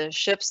lot of the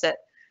ships that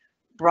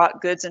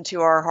brought goods into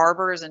our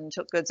harbors and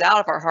took goods out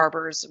of our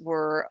harbors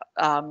were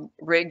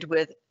rigged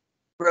with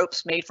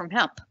ropes made from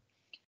hemp.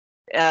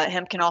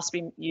 Hemp can also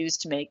be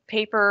used to make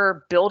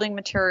paper, building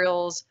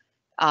materials,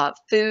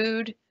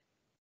 food.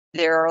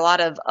 There are a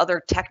lot of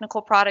other technical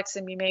products that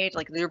can be made,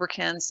 like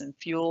lubricants and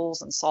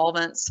fuels and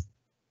solvents.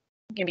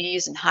 It can be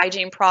used in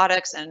hygiene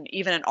products and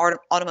even in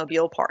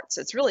automobile parts.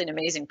 It's really an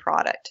amazing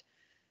product.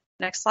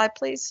 Next slide,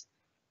 please.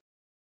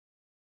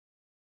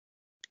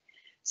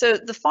 So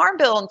the Farm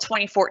Bill in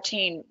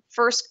 2014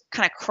 first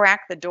kind of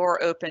cracked the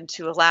door open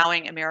to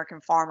allowing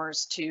American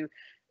farmers to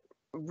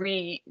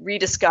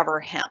rediscover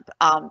hemp.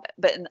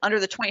 But under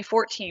the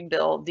 2014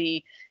 bill,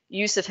 the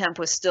use of hemp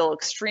was still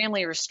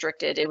extremely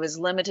restricted. It was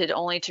limited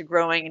only to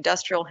growing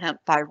industrial hemp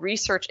by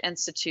research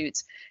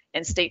institutes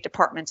and state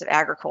departments of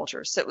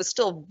agriculture. So it was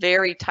still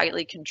very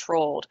tightly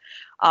controlled.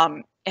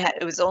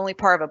 It was only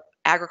part of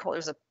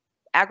an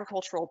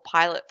agricultural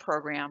pilot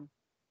program,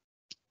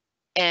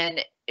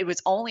 and it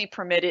was only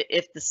permitted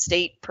if the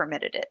state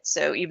permitted it.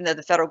 So even though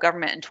the federal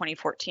government in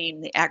 2014,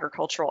 the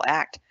Agricultural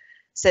Act,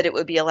 said it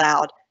would be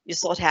allowed, you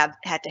still had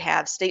to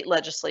have state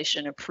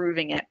legislation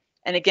approving it.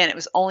 And again, it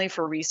was only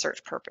for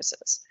research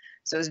purposes.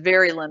 So it was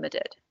very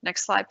limited.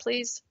 Next slide,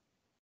 please.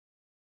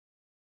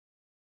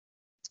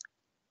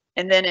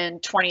 And then in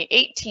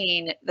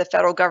 2018, the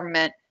federal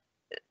government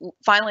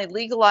finally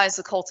legalized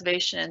the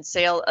cultivation and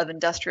sale of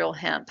industrial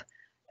hemp,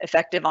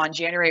 effective on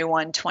January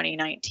 1,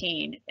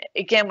 2019.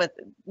 Again,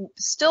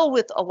 still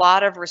with a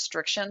lot of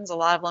restrictions, a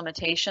lot of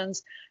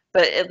limitations,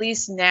 but at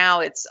least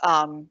now it's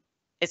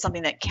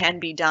something that can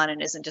be done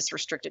and isn't just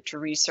restricted to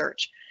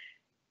research.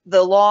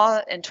 The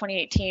law in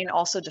 2018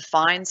 also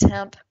defines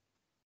hemp,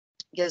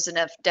 gives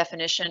a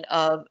definition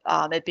of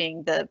it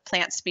being the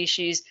plant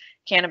species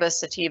Cannabis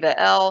sativa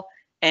L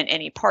and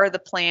any part of the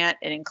plant.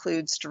 It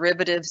includes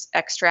derivatives,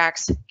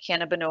 extracts,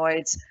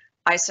 cannabinoids,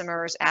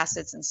 isomers,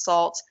 acids, and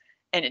salts.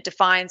 And it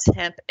defines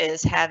hemp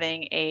as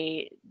having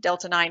a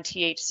delta-9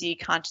 THC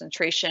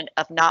concentration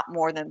of not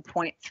more than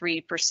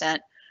 0.3%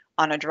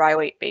 on a dry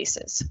weight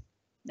basis.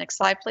 Next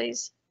slide,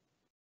 please.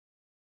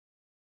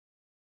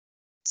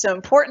 So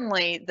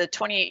importantly, the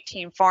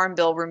 2018 Farm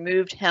Bill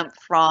removed hemp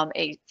from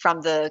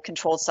the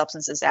Controlled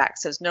Substances Act.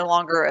 So it's no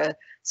longer a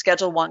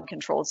Schedule 1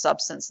 controlled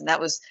substance, and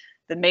that was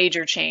the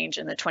major change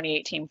in the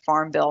 2018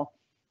 Farm Bill.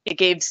 It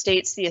gave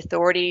states the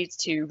authority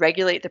to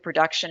regulate the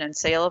production and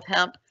sale of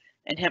hemp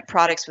and hemp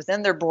products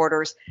within their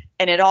borders,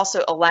 and it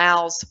also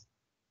allows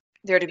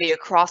there to be a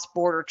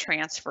cross-border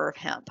transfer of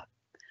hemp.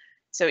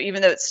 So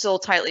even though it's still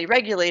tightly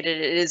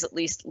regulated, it is at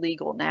least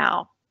legal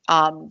now.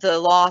 The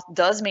law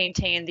does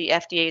maintain the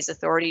FDA's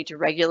authority to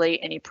regulate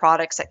any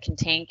products that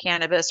contain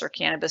cannabis or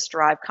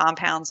cannabis-derived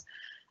compounds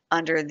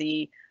under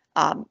the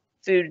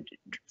Food,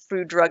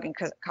 Drug, and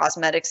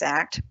Cosmetics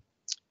Act.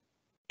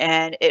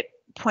 And it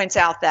points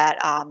out that,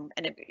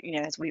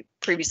 as we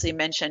previously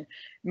mentioned,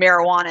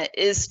 marijuana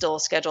is still a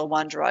Schedule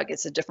I drug.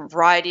 It's a different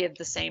variety of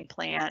the same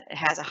plant. It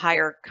has a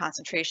higher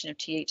concentration of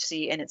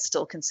THC, and it's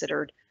still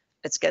considered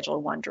a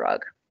Schedule I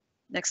drug.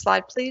 Next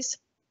slide, please.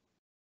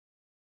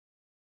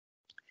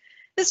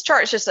 This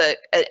chart is just an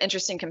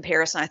interesting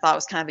comparison. I thought it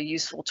was kind of a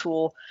useful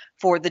tool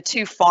for the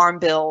two farm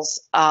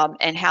bills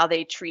and how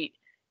they treat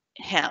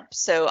hemp.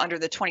 So under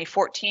the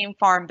 2014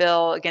 Farm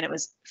Bill, again, it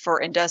was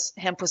for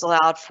hemp was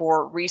allowed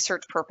for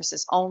research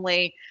purposes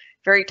only,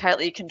 very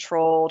tightly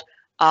controlled,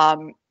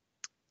 and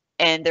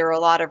there were a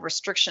lot of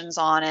restrictions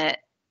on it.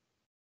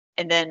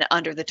 And then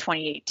under the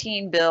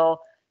 2018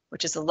 bill,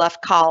 which is the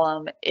left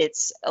column,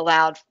 it's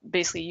allowed,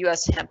 basically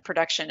U.S. hemp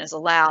production is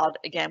allowed,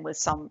 again, with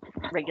some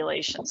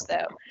regulations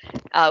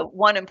though.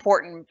 One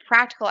important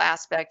practical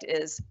aspect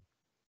is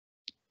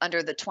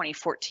under the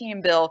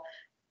 2014 bill,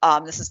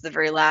 this is the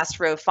very last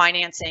row,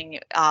 financing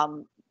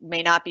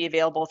may not be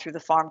available through the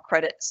Farm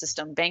Credit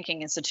System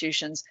banking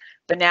institutions,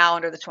 but now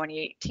under the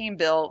 2018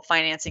 bill,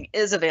 financing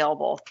is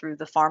available through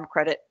the Farm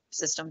Credit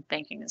System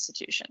banking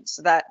institutions.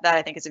 So that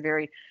I think is a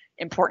very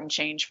important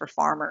change for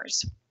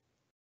farmers.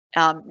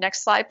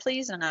 Next slide,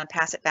 please, and I'm going to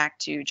pass it back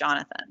to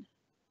Jonathan.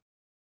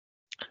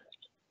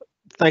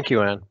 Thank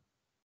you, Ann.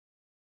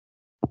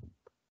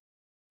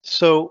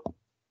 So,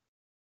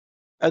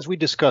 as we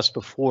discussed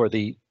before,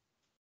 the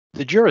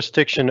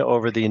jurisdiction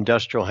over the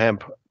industrial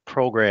hemp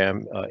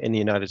program in the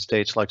United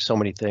States, like so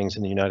many things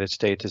in the United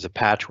States, is a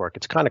patchwork.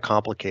 It's kind of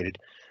complicated.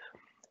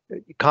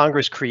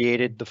 Congress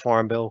created the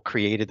Farm Bill,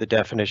 created the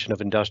definition of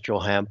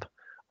industrial hemp.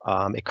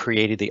 It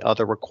created the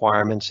other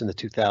requirements in the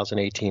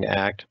 2018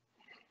 Act.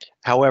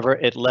 However,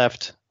 it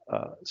left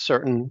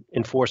certain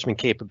enforcement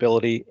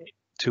capability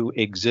to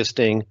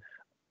existing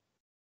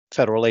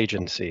federal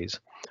agencies,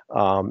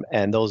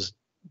 and those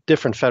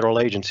different federal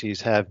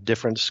agencies have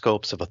different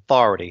scopes of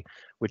authority,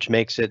 which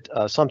makes it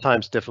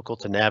sometimes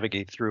difficult to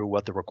navigate through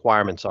what the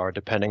requirements are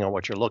depending on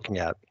what you're looking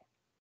at.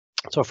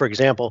 So, for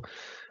example,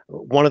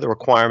 one of the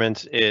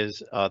requirements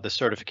is the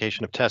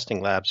certification of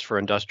testing labs for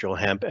industrial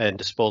hemp and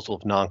disposal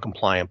of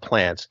non-compliant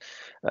plants.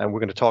 And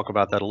we're going to talk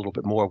about that a little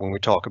bit more when we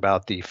talk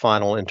about the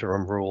final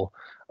interim rule,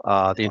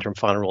 the interim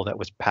final rule that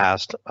was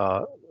passed,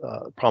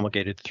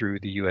 promulgated through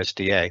the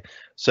USDA.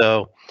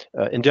 So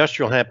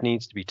industrial hemp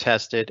needs to be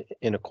tested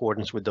in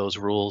accordance with those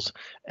rules,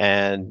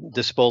 and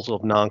disposal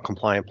of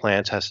non-compliant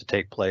plants has to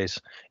take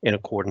place in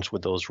accordance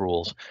with those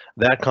rules.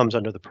 That comes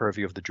under the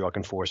purview of the Drug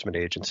Enforcement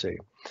Agency.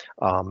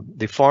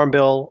 The Farm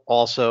Bill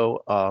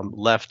also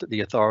left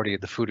the authority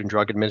of the Food and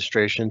Drug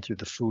Administration through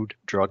the Food,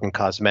 Drug, and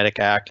Cosmetic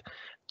Act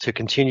to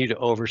continue to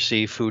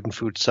oversee food and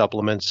food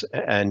supplements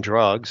and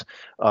drugs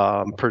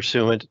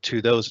pursuant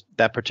to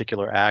that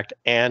particular act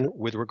and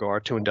with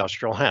regard to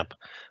industrial hemp.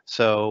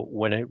 So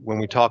when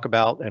we talk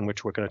about, and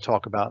which we're going to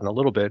talk about in a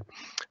little bit,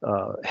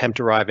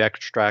 hemp-derived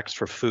extracts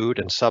for food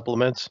and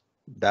supplements,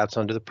 that's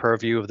under the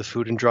purview of the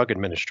Food and Drug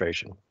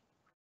Administration.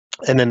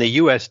 And then the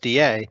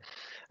USDA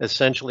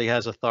essentially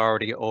has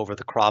authority over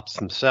the crops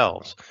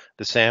themselves,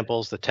 the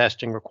samples, the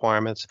testing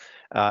requirements,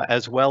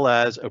 as well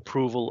as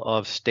approval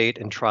of state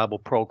and tribal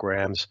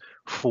programs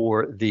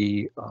for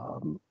the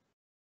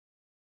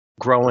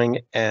growing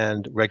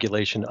and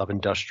regulation of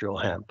industrial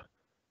hemp.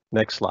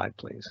 Next slide,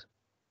 please.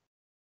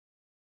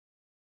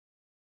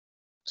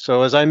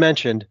 So as I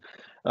mentioned,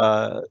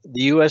 the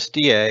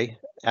USDA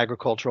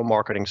Agricultural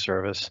Marketing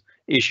Service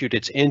issued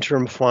its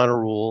interim final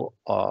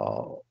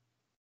rule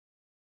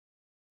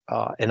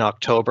in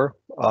October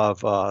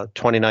of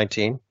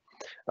 2019.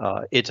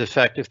 It's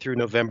effective through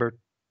November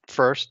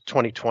 1st,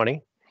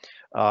 2020,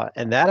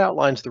 and that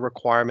outlines the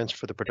requirements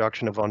for the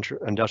production of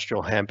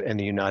industrial hemp in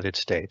the United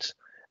States.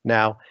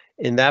 Now,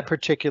 in that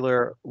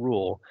particular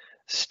rule,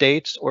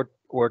 states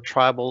or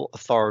tribal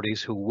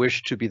authorities who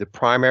wish to be the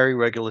primary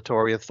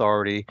regulatory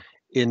authority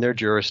in their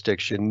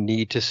jurisdiction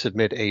need to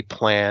submit a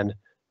plan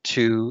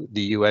to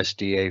the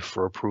USDA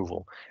for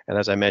approval. And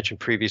as I mentioned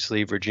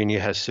previously, Virginia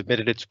has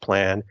submitted its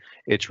plan,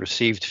 it's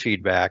received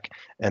feedback,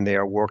 and they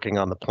are working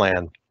on the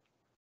plan.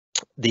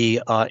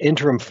 The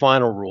interim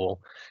final rule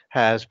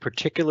has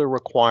particular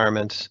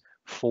requirements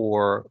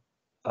for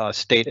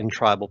state and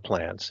tribal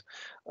plans.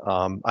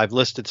 I've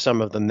listed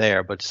some of them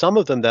there, but some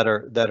of them that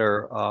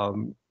are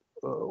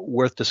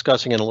worth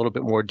discussing in a little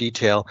bit more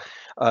detail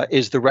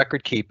is the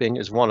record keeping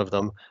is one of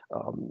them.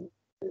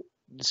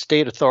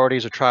 State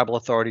authorities or tribal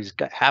authorities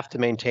have to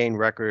maintain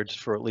records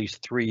for at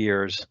least 3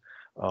 years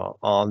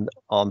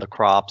on the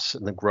crops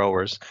and the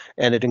growers,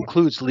 and it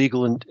includes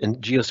legal and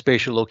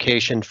geospatial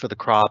location for the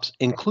crops,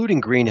 including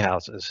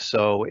greenhouses.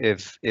 So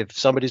if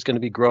somebody's going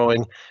to be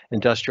growing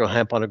industrial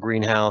hemp on a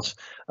greenhouse,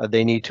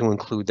 they need to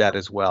include that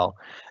as well.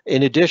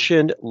 In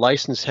addition,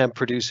 licensed hemp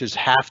producers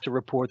have to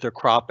report their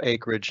crop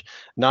acreage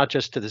not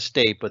just to the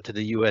state but to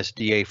the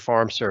USDA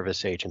Farm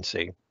Service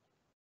Agency.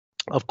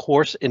 Of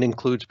course, it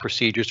includes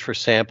procedures for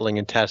sampling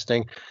and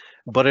testing,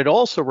 but it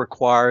also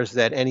requires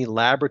that any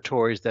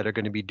laboratories that are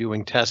going to be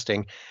doing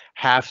testing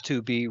have to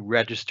be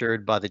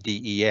registered by the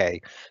DEA.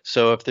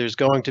 So if there's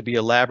going to be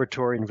a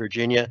laboratory in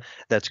Virginia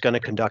that's going to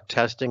conduct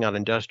testing on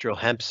industrial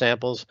hemp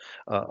samples,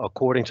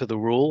 according to the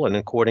rule and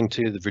according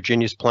to the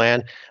Virginia's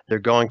plan, they're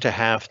going to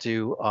have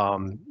to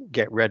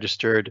get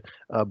registered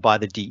by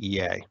the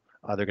DEA.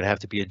 They're going to have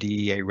to be a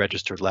DEA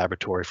registered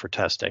laboratory for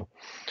testing.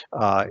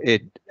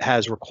 It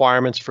has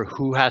requirements for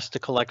who has to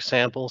collect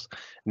samples.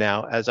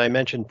 Now, as I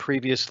mentioned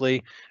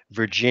previously,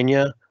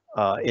 Virginia,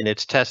 in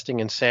its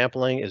testing and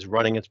sampling, is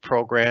running its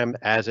program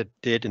as it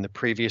did in the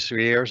previous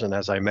years. And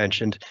as I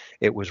mentioned,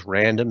 it was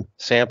random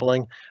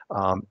sampling.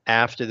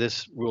 After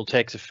this rule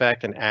takes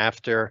effect and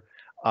after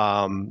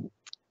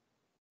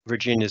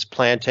Virginia's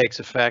plan takes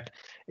effect,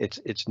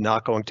 it's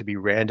not going to be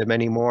random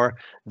anymore.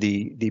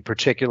 The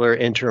particular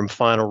interim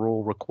final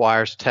rule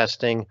requires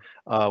testing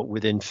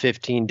within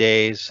 15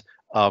 days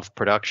of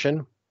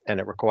production, and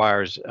it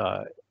requires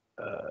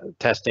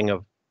testing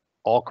of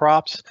all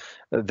crops.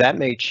 That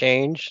may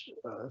change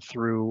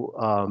through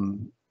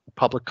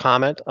public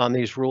comment on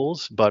these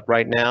rules, but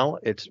right now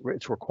it's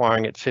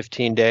requiring it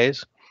 15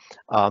 days.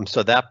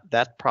 So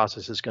that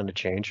process is going to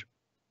change.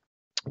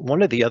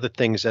 One of the other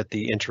things that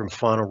the interim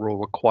final rule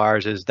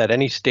requires is that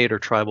any state or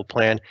tribal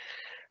plan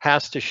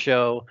has to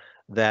show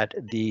that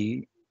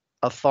the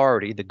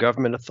authority, the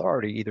government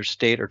authority, either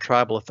state or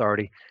tribal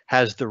authority,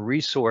 has the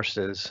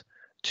resources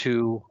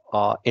to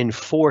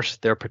enforce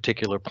their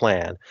particular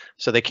plan.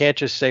 So they can't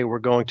just say we're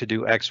going to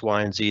do X,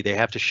 Y, and Z. They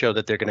have to show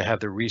that they're going to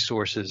have the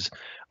resources,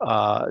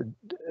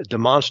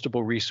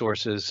 demonstrable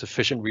resources,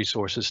 sufficient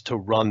resources to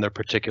run their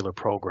particular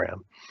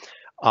program.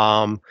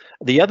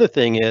 The other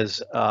thing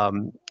is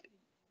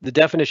the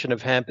definition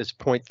of hemp is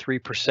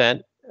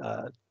 0.3%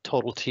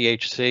 total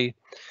THC.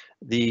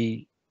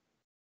 The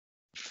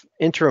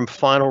interim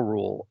final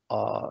rule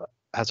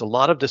has a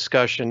lot of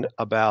discussion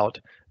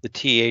about the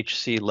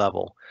THC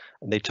level.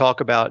 And they talk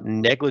about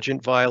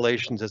negligent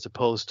violations as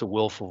opposed to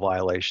willful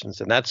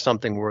violations, and that's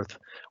something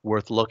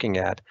worth looking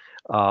at.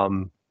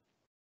 The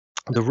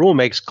rule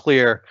makes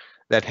clear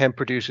that hemp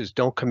producers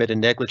don't commit a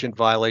negligent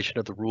violation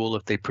of the rule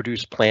if they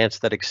produce plants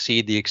that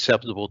exceed the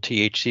acceptable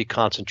THC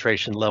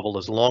concentration level,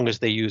 as long as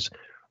they use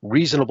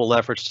reasonable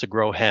efforts to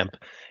grow hemp,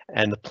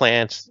 and the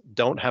plants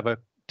don't have a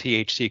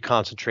THC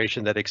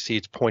concentration that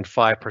exceeds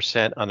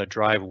 0.5% on a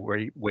dry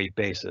weight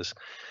basis.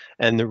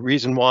 And the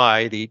reason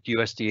why the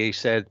USDA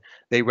said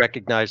they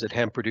recognize that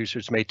hemp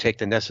producers may take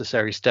the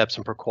necessary steps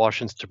and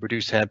precautions to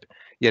produce hemp,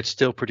 yet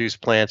still produce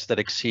plants that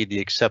exceed the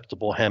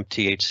acceptable hemp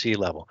THC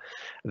level.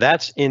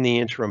 That's in the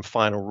interim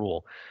final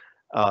rule.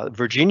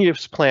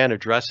 Virginia's plan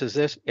addresses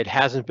this. It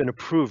hasn't been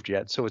approved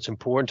yet, so it's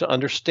important to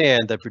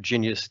understand that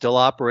Virginia is still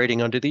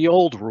operating under the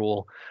old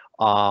rule,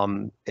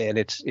 and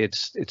it's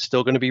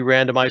still going to be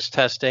randomized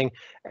testing.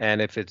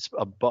 And if it's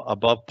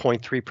above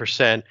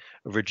 0.3%,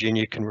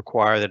 Virginia can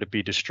require that it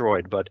be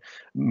destroyed. But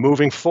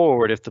moving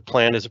forward, if the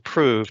plan is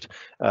approved,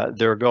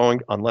 they're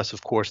going, unless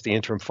of course the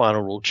interim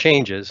final rule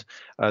changes,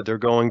 they're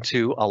going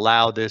to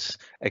allow this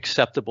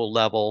acceptable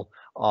level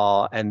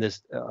and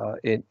this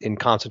in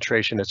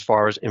concentration as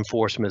far as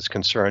enforcement is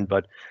concerned.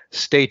 But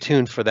stay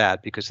tuned for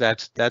that, because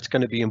that's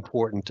going to be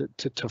important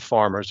to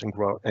farmers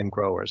and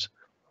growers.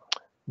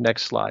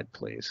 Next slide,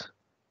 please.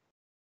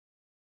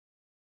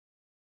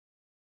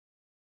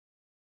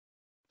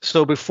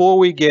 So before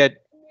we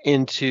get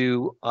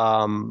into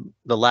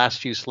the last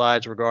few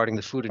slides regarding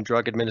the Food and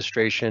Drug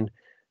Administration,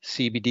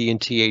 CBD and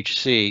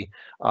THC,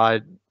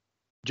 I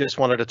just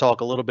wanted to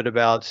talk a little bit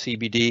about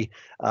CBD,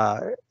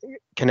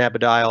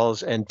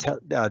 cannabidiols, and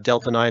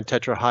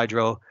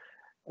delta-9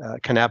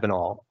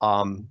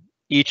 tetrahydrocannabinol.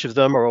 Each of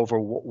them are over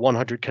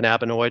 100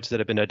 cannabinoids that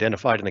have been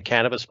identified in the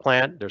cannabis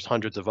plant. There's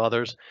hundreds of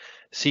others.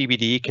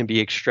 CBD can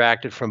be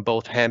extracted from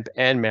both hemp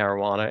and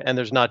marijuana, and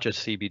there's not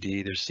just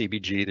CBD, there's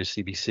CBG, there's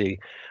CBC,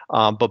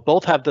 but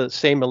both have the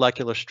same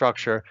molecular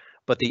structure,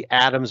 but the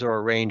atoms are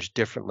arranged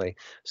differently.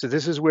 So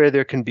this is where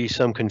there can be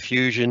some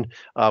confusion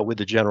with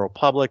the general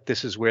public.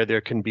 This is where there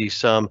can be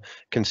some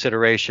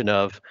consideration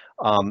of,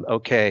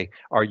 okay,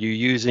 are you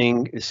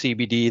using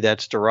CBD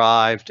that's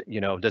derived,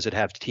 does it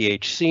have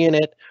THC in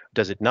it?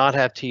 Does it not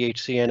have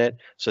THC in it?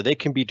 So they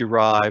can be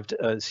derived,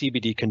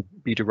 CBD can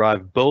be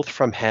derived both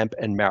from hemp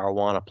and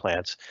marijuana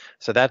plants.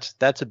 So that's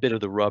a bit of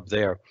the rub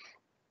there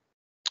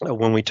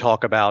when we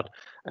talk about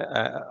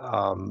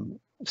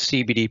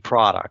CBD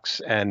products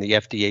and the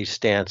FDA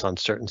stance on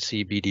certain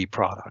CBD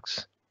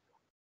products.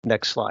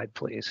 Next slide,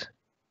 please.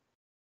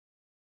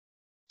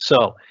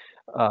 So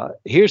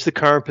here's the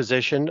current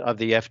position of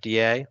the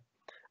FDA.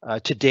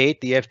 To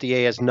date, the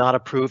FDA has not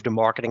approved a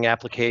marketing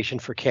application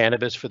for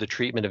cannabis for the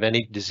treatment of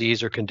any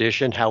disease or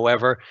condition.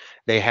 However,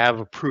 they have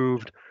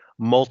approved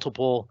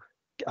multiple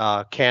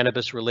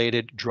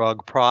cannabis-related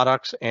drug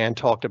products and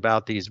talked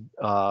about these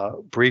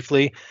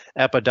briefly.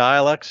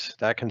 Epidiolex,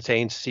 that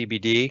contains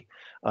CBD,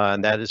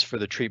 and that is for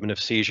the treatment of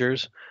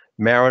seizures.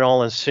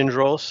 Marinol and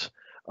Syndrose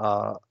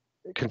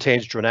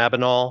contains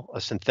dronabinol,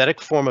 a synthetic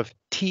form of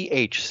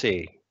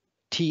THC.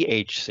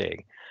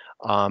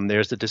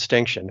 There's the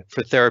distinction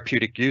for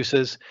therapeutic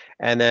uses.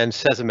 And then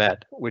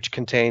Sesamet, which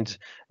contains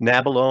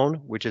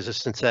nabilone, which is a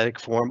synthetic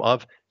form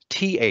of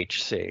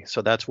THC.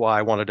 So that's why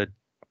I wanted to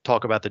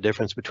talk about the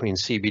difference between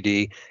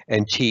CBD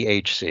and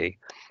THC.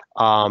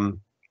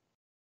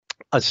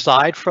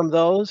 Aside from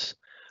those,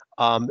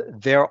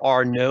 there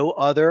are no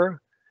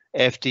other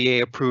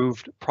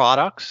FDA-approved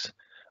products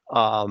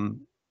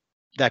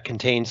that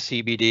contain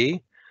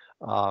CBD.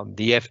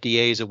 The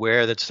FDA is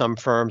aware that some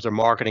firms are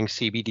marketing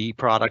CBD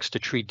products to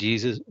treat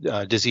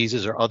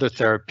diseases or other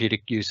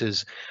therapeutic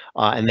uses,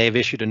 and they've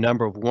issued a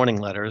number of warning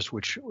letters,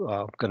 which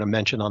I'm going to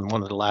mention on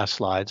one of the last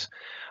slides.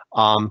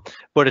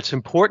 But it's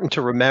important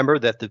to remember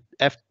that the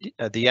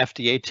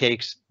FDA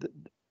takes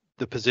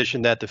the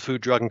position that the Food,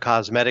 Drug, and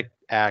Cosmetic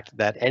Act,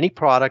 that any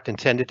product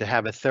intended to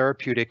have a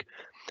therapeutic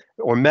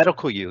or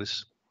medical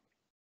use,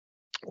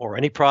 or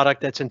any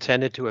product that's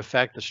intended to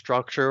affect the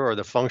structure or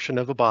the function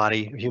of a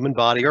body, human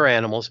body or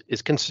animals,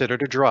 is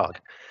considered a drug.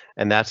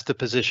 And that's the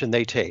position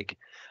they take.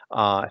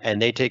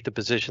 And they take the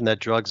position that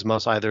drugs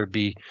must either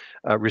be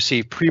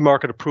receive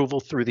pre-market approval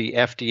through the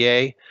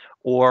FDA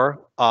or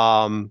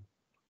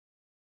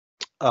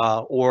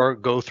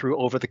go through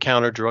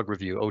over-the-counter drug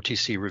review,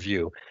 OTC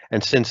review.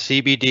 And since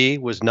CBD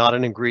was not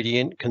an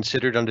ingredient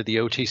considered under the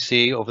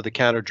OTC,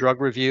 over-the-counter drug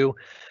review,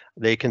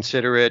 they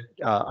consider it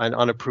an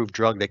unapproved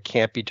drug that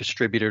can't be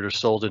distributed or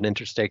sold in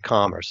interstate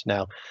commerce.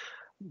 Now,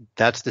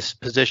 that's the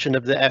position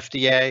of the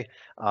FDA.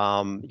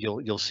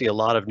 You'll see a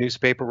lot of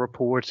newspaper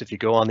reports. If you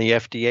go on the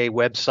FDA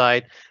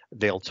website,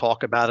 they'll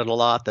talk about it a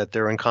lot, that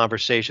they're in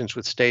conversations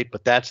with state,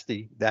 but that's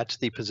the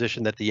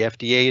position that the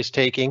FDA is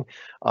taking,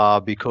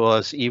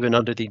 because even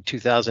under the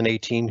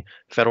 2018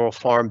 Federal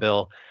Farm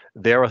Bill,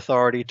 their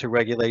authority to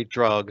regulate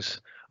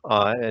drugs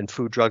and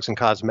food, drugs, and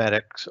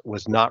cosmetics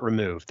was not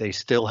removed. They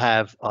still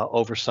have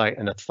oversight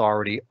and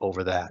authority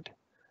over that.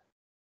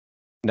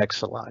 Next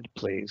slide,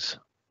 please.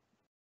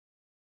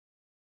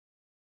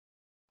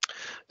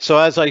 So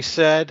as I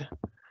said,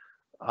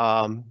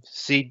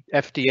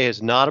 FDA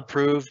has not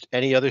approved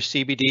any other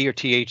CBD or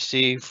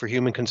THC for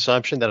human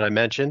consumption that I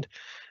mentioned.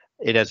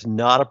 It has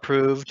not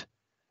approved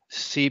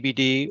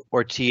CBD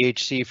or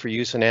THC for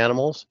use in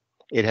animals.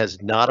 It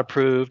has not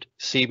approved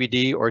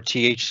CBD or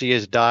THC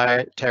as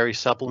dietary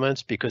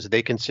supplements because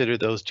they consider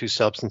those two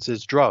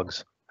substances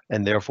drugs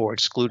and therefore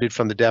excluded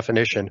from the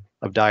definition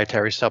of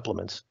dietary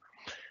supplements.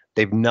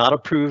 They've not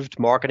approved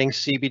marketing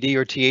CBD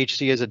or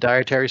THC as a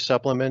dietary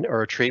supplement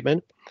or a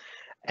treatment,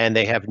 and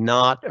they have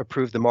not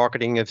approved the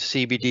marketing of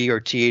CBD or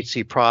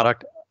THC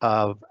product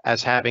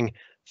as having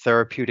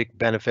therapeutic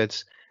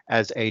benefits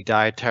as a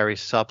dietary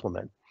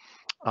supplement.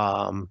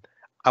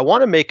 I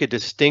want to make a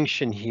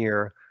distinction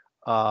here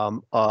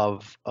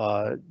of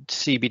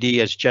CBD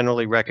as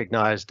generally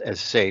recognized as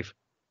safe.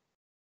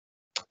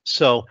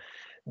 So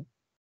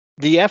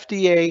the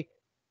FDA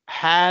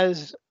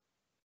has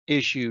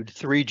issued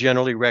 3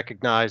 generally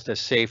recognized as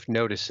safe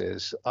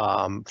notices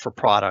for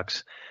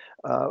products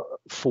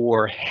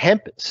for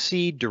hemp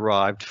seed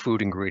derived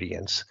food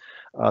ingredients.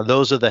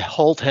 Those are the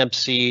whole hemp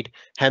seed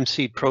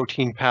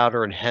protein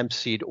powder, and hemp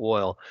seed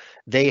oil.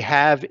 They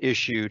have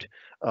issued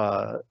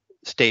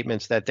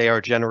statements that they are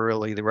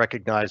generally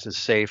recognized as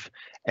safe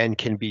and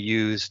can be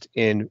used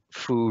in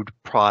food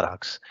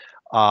products.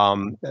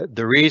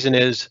 The reason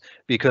is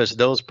because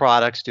those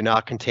products do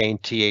not contain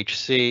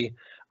THC.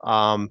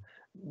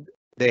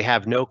 They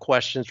have no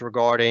questions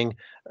regarding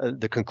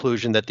the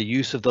conclusion that the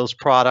use of those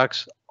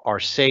products are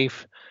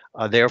safe.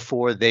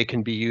 Therefore, they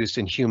can be used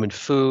in human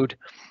food.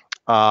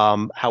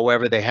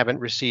 However, they haven't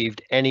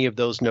received any of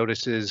those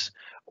notices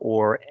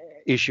or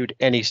issued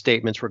any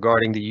statements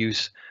regarding the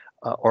use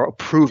or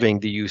approving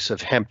the use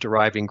of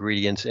hemp-derived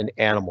ingredients in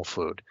animal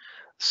food.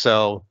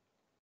 So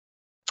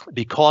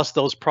because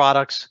those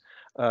products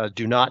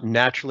do not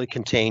naturally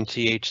contain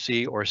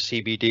THC or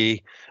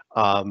CBD,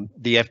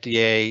 the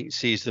FDA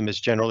sees them as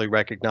generally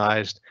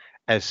recognized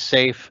as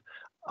safe,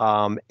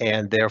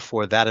 and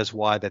therefore that is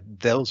why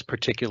those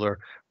particular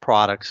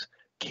products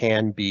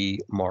can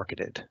be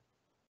marketed.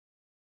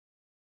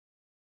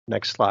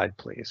 Next slide,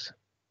 please.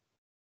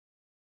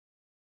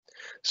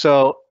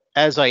 So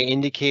as I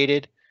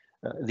indicated,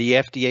 the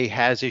FDA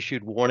has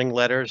issued warning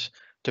letters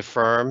to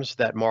firms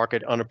that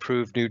market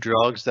unapproved new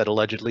drugs that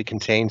allegedly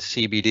contain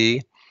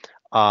CBD.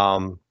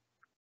 And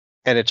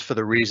it's for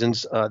the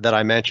reasons that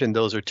I mentioned.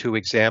 Those are 2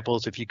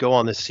 examples. If you go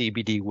on the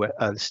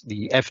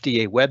the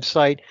FDA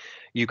website,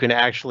 you can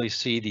actually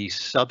see the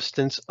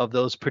substance of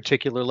those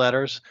particular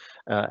letters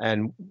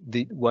and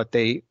what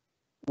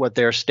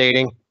they're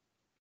stating.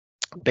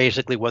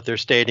 Basically, what they're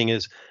stating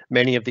is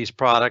many of these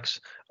products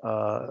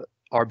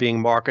are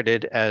being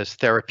marketed as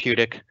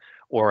therapeutic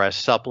or as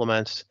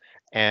supplements,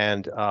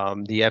 and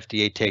the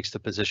FDA takes the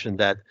position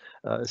that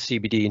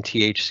CBD and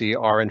THC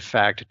are in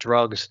fact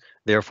drugs,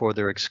 therefore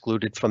they're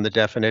excluded from the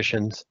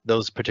definitions,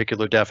 those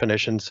particular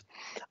definitions,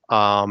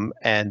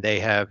 and they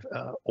have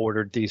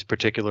ordered these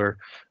particular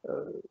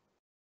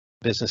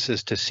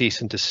businesses to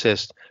cease and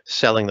desist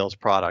selling those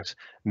products.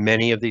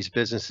 Many of these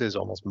businesses,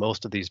 almost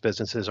most of these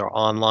businesses, are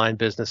online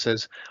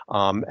businesses,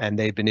 and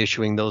they've been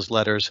issuing those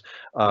letters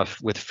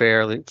with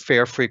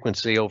fair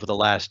frequency over the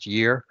last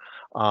year.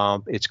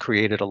 It's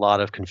created a lot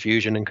of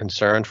confusion and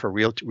concern for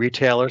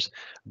retailers,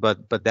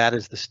 but that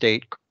is the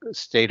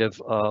state of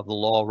the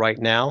law right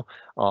now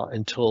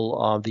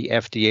until the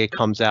FDA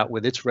comes out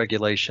with its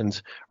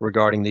regulations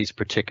regarding these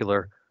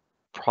particular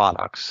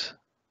products.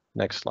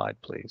 Next slide,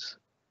 please.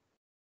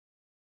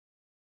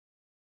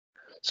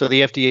 So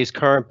the FDA's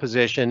current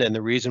position, and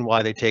the reason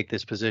why they take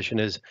this position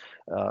is,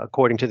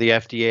 according to the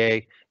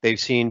FDA, they've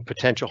seen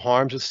potential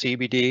harms with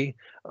CBD.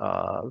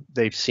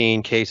 They've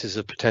seen cases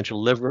of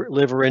potential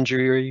liver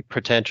injury,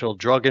 potential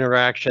drug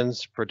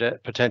interactions,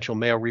 potential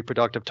male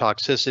reproductive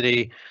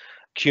toxicity,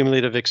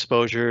 cumulative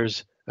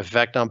exposures,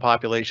 effect on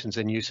populations,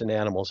 and use in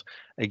animals.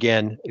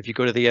 Again, if you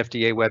go to the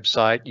FDA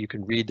website, you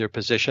can read their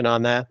position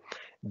on that.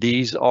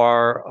 This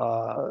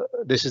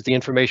is the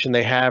information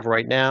they have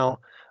right now.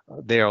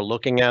 They are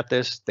looking at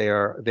this. They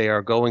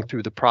are going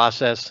through the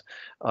process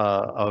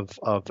of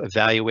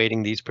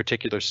evaluating these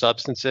particular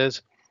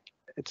substances.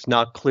 It's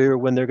not clear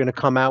when they're going to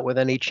come out with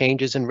any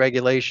changes in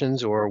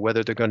regulations or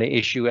whether they're going to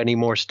issue any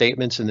more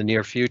statements in the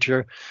near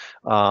future.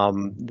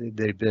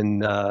 They've been,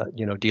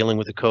 dealing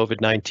with the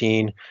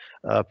COVID-19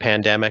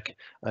 pandemic,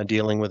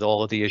 dealing with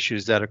all of the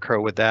issues that occur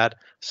with that.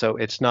 So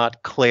it's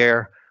not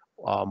clear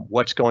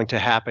what's going to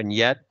happen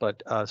yet,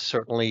 but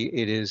certainly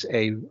it is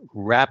a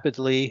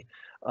rapidly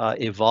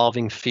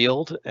evolving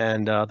field,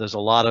 and there's a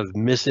lot of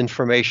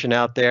misinformation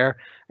out there,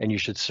 and you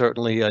should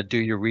certainly do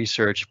your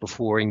research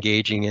before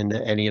engaging in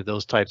any of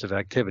those types of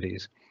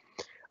activities.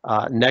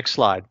 Next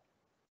slide.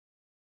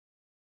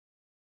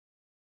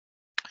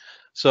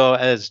 So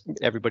as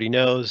everybody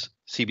knows,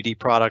 CBD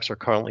products are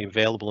currently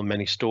available in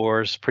many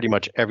stores, pretty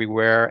much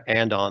everywhere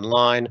and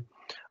online.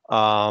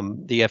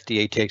 The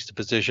FDA takes the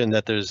position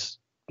that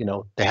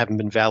they haven't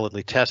been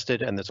validly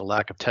tested, and there's a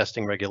lack of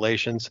testing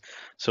regulations.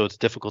 So it's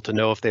difficult to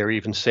know if they're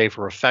even safe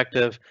or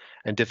effective,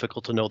 and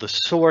difficult to know the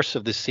source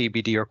of the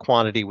CBD or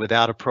quantity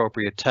without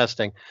appropriate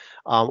testing.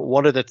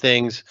 One of the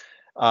things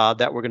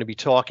that we're going to be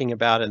talking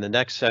about in the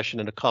next session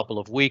in a couple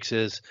of weeks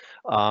is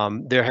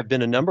there have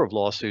been a number of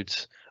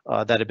lawsuits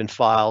that have been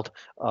filed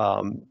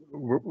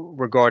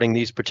regarding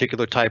these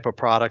particular type of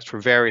products for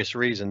various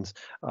reasons,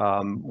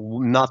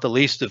 not the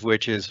least of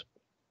which is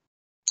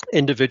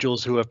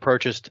individuals who have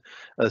purchased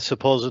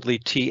supposedly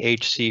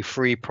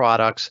THC-free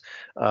products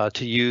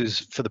to use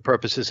for the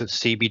purposes of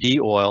CBD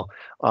oil,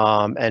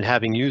 and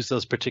having used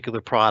those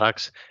particular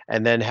products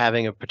and then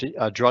having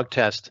a drug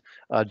test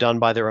done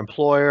by their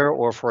employer,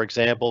 or for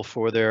example,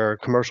 for their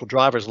commercial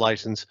driver's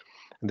license,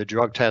 and the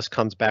drug test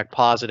comes back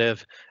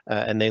positive,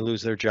 and they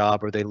lose their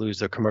job or they lose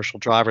their commercial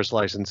driver's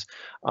license.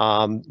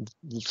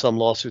 Some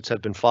lawsuits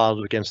have been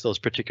filed against those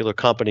particular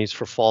companies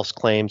for false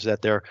claims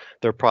that their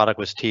product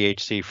was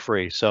THC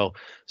free. So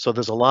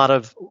there's a lot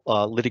of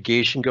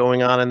litigation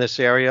going on in this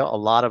area, a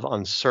lot of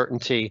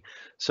uncertainty.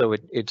 So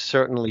it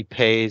certainly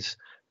pays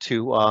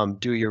to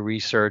do your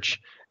research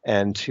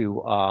and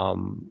to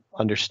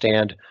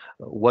understand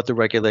what the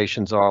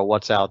regulations are,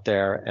 what's out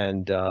there,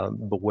 and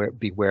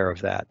beware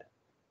of that.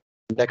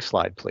 Next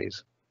slide,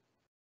 please.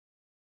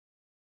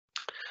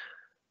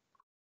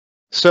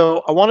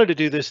 So I wanted to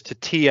do this to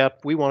tee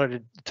up. We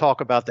wanted to talk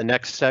about the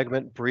next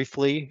segment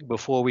briefly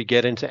before we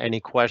get into any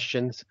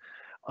questions.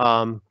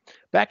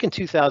 Back in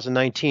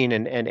 2019,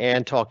 and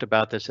Ann talked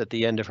about this at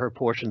the end of her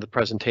portion of the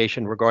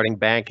presentation regarding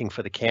banking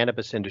for the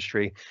cannabis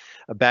industry.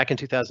 Back in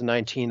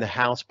 2019, the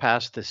House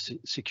passed the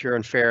Secure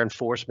and Fair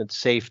Enforcement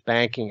Safe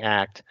Banking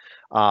Act.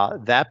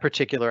 That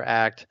particular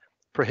act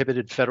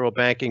prohibited federal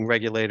banking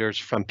regulators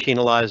from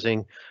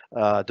penalizing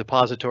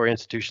depository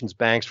institutions,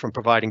 banks, from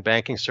providing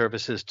banking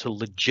services to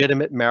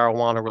legitimate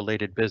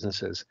marijuana-related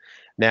businesses.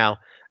 Now,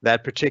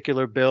 that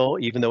particular bill,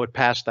 even though it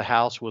passed the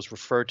House, was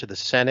referred to the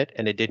Senate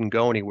and it didn't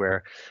go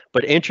anywhere.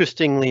 But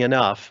interestingly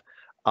enough,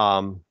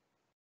 in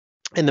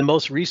the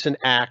most recent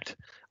act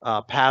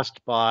passed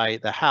by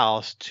the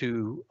House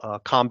to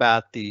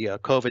combat the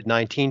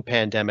COVID-19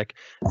 pandemic,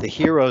 the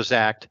HEROES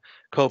Act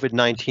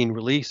COVID-19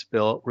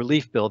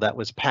 relief bill that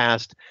was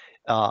passed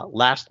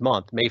last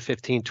month, May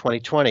 15,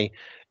 2020.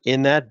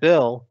 In that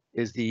bill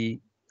is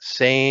the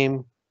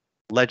same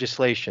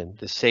legislation,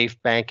 the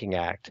Safe Banking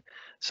Act.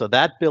 So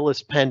that bill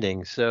is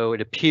pending. So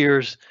it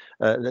appears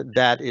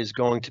that is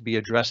going to be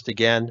addressed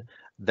again.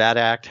 That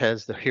act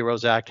the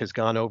HEROES Act has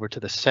gone over to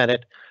the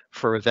Senate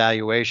for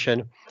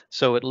evaluation.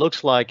 So it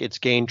looks like it's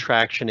gained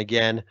traction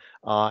again,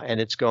 and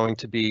it's going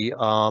to be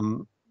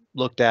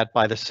looked at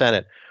by the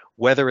Senate.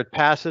 Whether it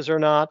passes or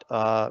not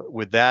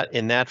with that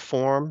in that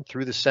form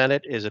through the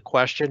Senate is a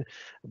question,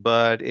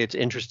 but it's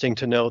interesting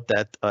to note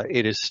that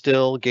it is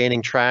still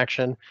gaining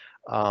traction.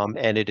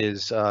 And it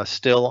is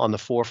still on the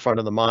forefront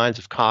of the minds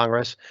of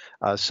Congress.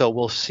 So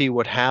we'll see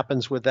what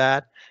happens with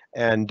that,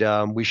 and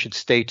we should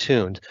stay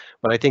tuned.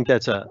 But I think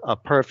that's a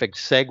perfect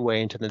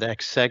segue into the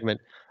next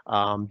segment,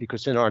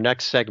 because in our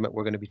next segment,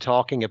 we're going to be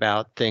talking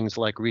about things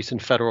like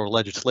recent federal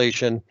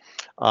legislation,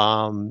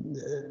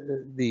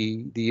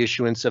 the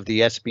issuance of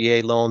the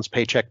SBA loans,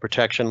 Paycheck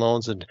Protection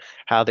loans, and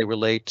how they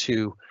relate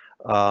to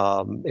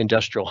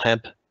industrial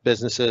hemp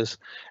businesses,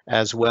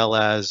 as well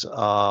as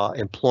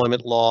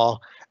employment law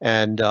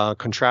and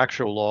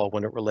contractual law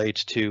when it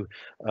relates to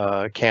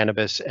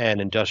cannabis and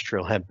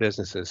industrial hemp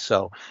businesses.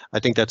 So I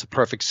think that's a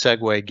perfect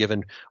segue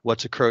given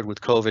what's occurred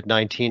with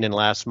COVID-19 in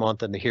last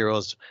month and the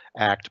HEROES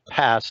Act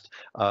passed,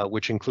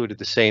 which included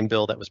the same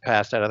bill that was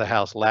passed out of the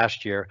House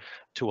last year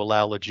to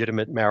allow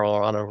legitimate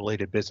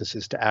marijuana-related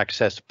businesses to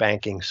access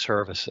banking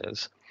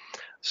services.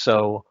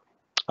 So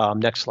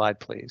next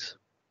slide, please.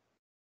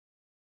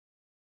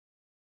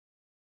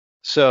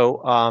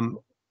 So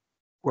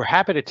we're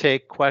happy to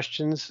take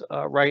questions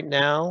right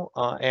now,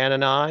 Ann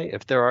and I.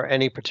 If there are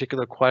any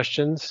particular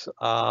questions,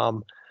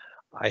 I'm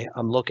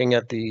looking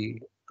at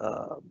the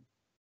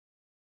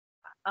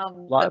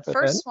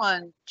first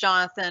one,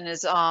 Jonathan,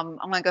 is I'm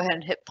going to go ahead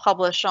and hit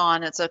publish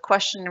on. It's a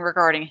question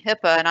regarding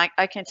HIPAA, and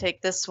I can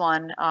take this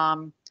one.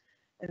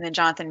 And then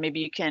Jonathan, maybe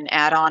you can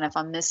add on if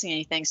I'm missing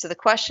anything. So the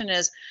question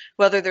is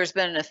whether there's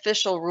been an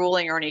official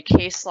ruling or any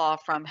case law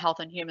from Health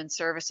and Human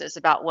Services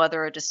about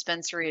whether a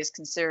dispensary is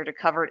considered a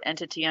covered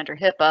entity under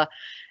HIPAA,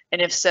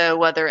 and if so,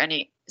 whether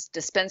any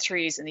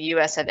dispensaries in the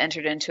U.S. have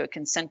entered into a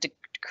consent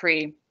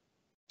decree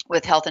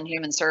with Health and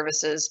Human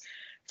Services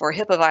for a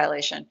HIPAA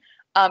violation.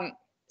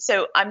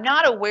 So I'm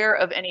not aware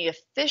of any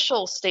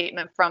official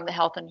statement from the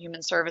Health and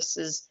Human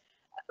Services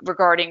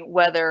regarding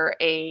whether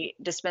a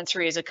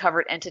dispensary is a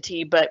covered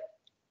entity, but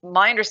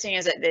my understanding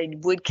is that they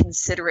would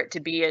consider it to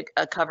be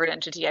a covered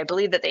entity. I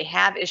believe that they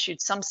have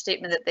issued some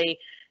statement that they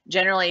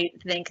generally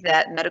think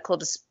that medical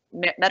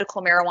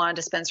marijuana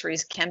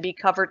dispensaries can be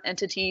covered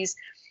entities,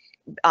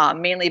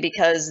 mainly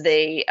because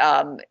they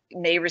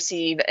may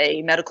receive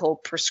a medical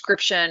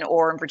prescription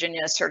or in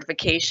Virginia, a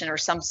certification or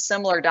some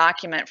similar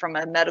document from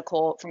a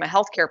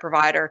healthcare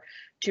provider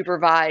to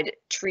provide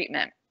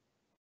treatment.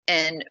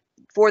 And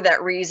for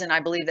that reason, I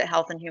believe that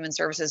Health and Human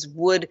Services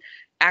would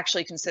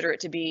actually consider it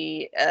to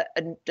be a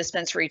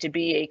dispensary to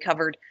be a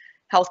covered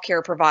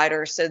healthcare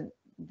provider. So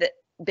that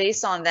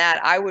based on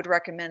that, I would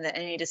recommend that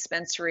any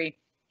dispensary,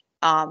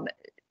 to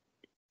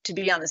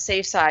be on the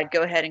safe side,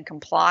 go ahead and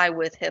comply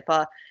with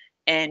HIPAA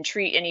and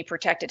treat any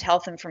protected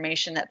health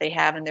information that they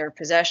have in their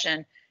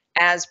possession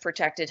as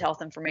protected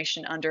health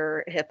information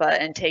under HIPAA,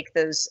 and take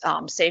those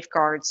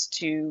safeguards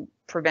to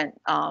prevent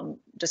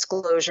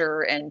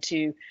disclosure and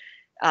to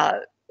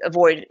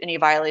avoid any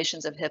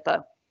violations of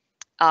HIPAA.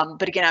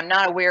 But again, I'm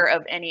not aware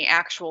of any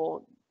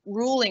actual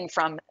ruling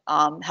from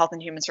Health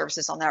and Human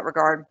Services on that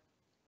regard.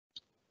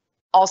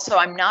 Also,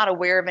 I'm not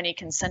aware of any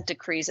consent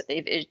decrees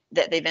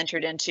that they've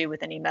entered into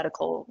with any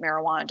medical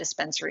marijuana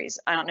dispensaries.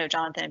 I don't know,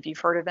 Jonathan, if you've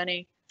heard of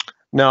any.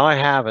 No, I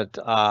haven't.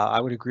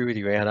 I would agree with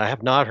you, Ann. I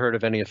have not heard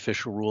of any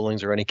official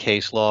rulings or any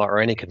case law or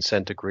any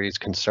consent decrees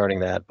concerning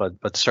that.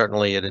 But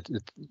certainly,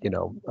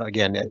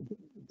 again,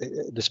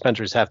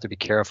 dispensaries have to be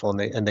careful,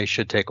 and they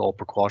should take all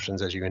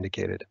precautions, as you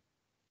indicated.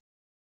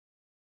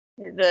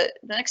 The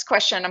next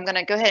question, I'm going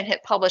to go ahead and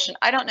hit publish, and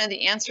I don't know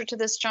the answer to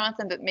this,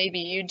 Jonathan, but maybe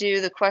you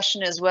do. The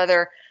question is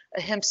whether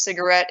a hemp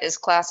cigarette is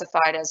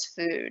classified as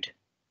food.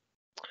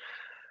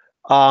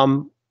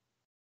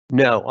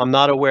 No, I'm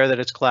not aware that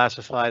it's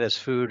classified as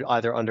food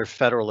either under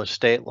federal or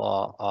state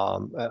law.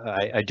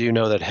 I do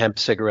know that hemp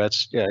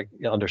cigarettes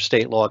under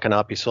state law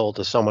cannot be sold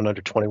to someone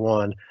under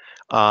 21,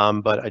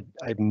 but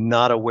I'm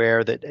not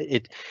aware that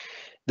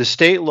the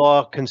state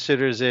law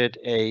considers it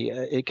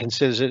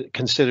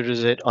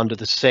considers it under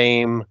the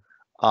same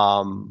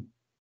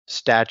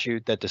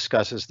statute that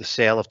discusses the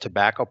sale of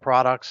tobacco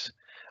products.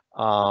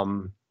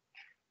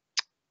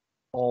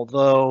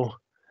 Although,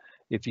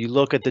 if you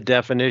look at the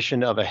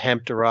definition of a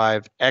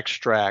hemp-derived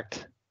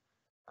extract,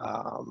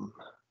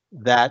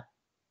 that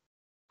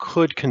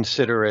could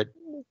consider it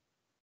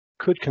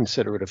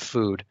a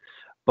food.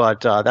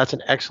 But that's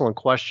an excellent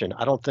question.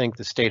 I don't think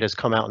the state has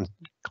come out and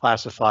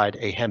classified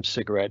a hemp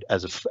cigarette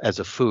as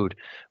a food,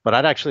 but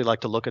I'd actually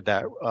like to look at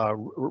that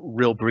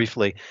real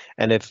briefly.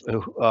 And if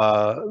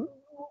the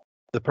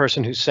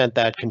person who sent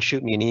that can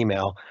shoot me an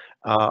email,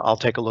 I'll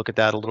take a look at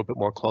that a little bit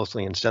more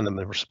closely and send them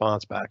a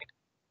response back.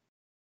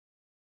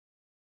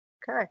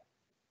 Okay.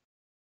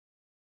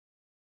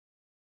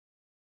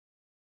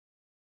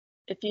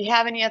 If you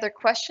have any other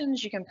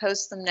questions, you can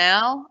post them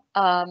now.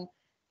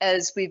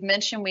 As we've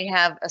mentioned, we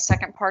have a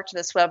second part to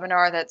this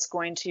webinar that's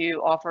going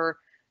to offer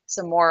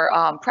some more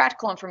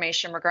practical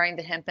information regarding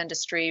the hemp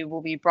industry.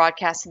 We'll be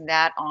broadcasting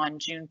that on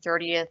June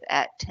 30th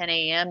at 10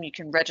 a.m. You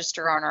can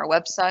register on our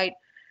website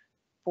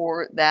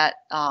for that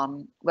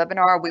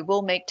webinar. We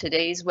will make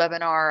today's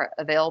webinar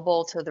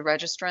available to the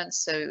registrants,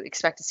 so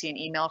expect to see an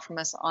email from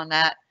us on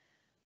that.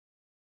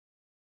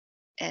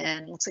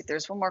 And looks like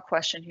there's one more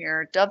question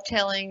here.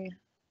 Dovetailing,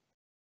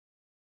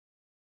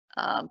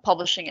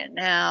 publishing it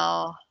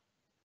now.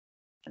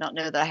 I don't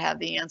know that I have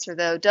the answer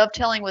though.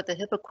 Dovetailing with the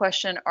HIPAA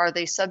question, are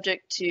they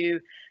subject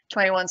to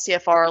 21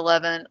 CFR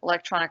 11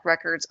 electronic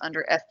records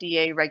under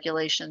FDA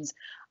regulations?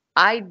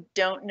 I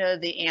don't know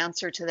the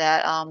answer to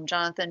that.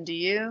 Jonathan, do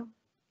you?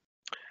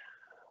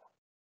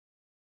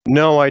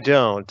 No, I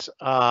don't.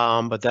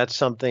 But that's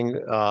something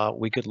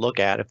we could look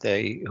at if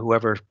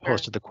whoever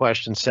posted the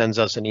question sends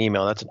us an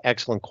email. That's an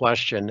excellent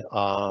question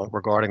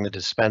regarding the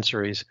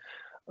dispensaries.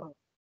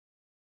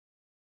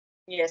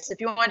 Yes, if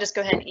you want to just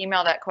go ahead and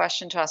email that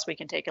question to us, we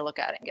can take a look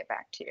at it and get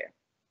back to you.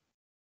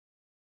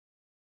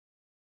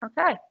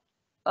 Okay.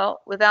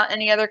 Well, without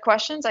any other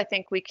questions, I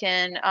think we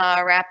can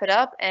wrap it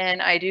up.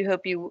 And I do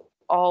hope you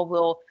all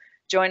will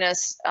join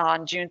us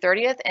on June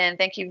 30th. And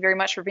thank you very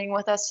much for being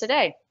with us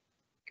today.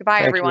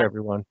 Goodbye, everyone. Thank you,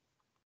 everyone.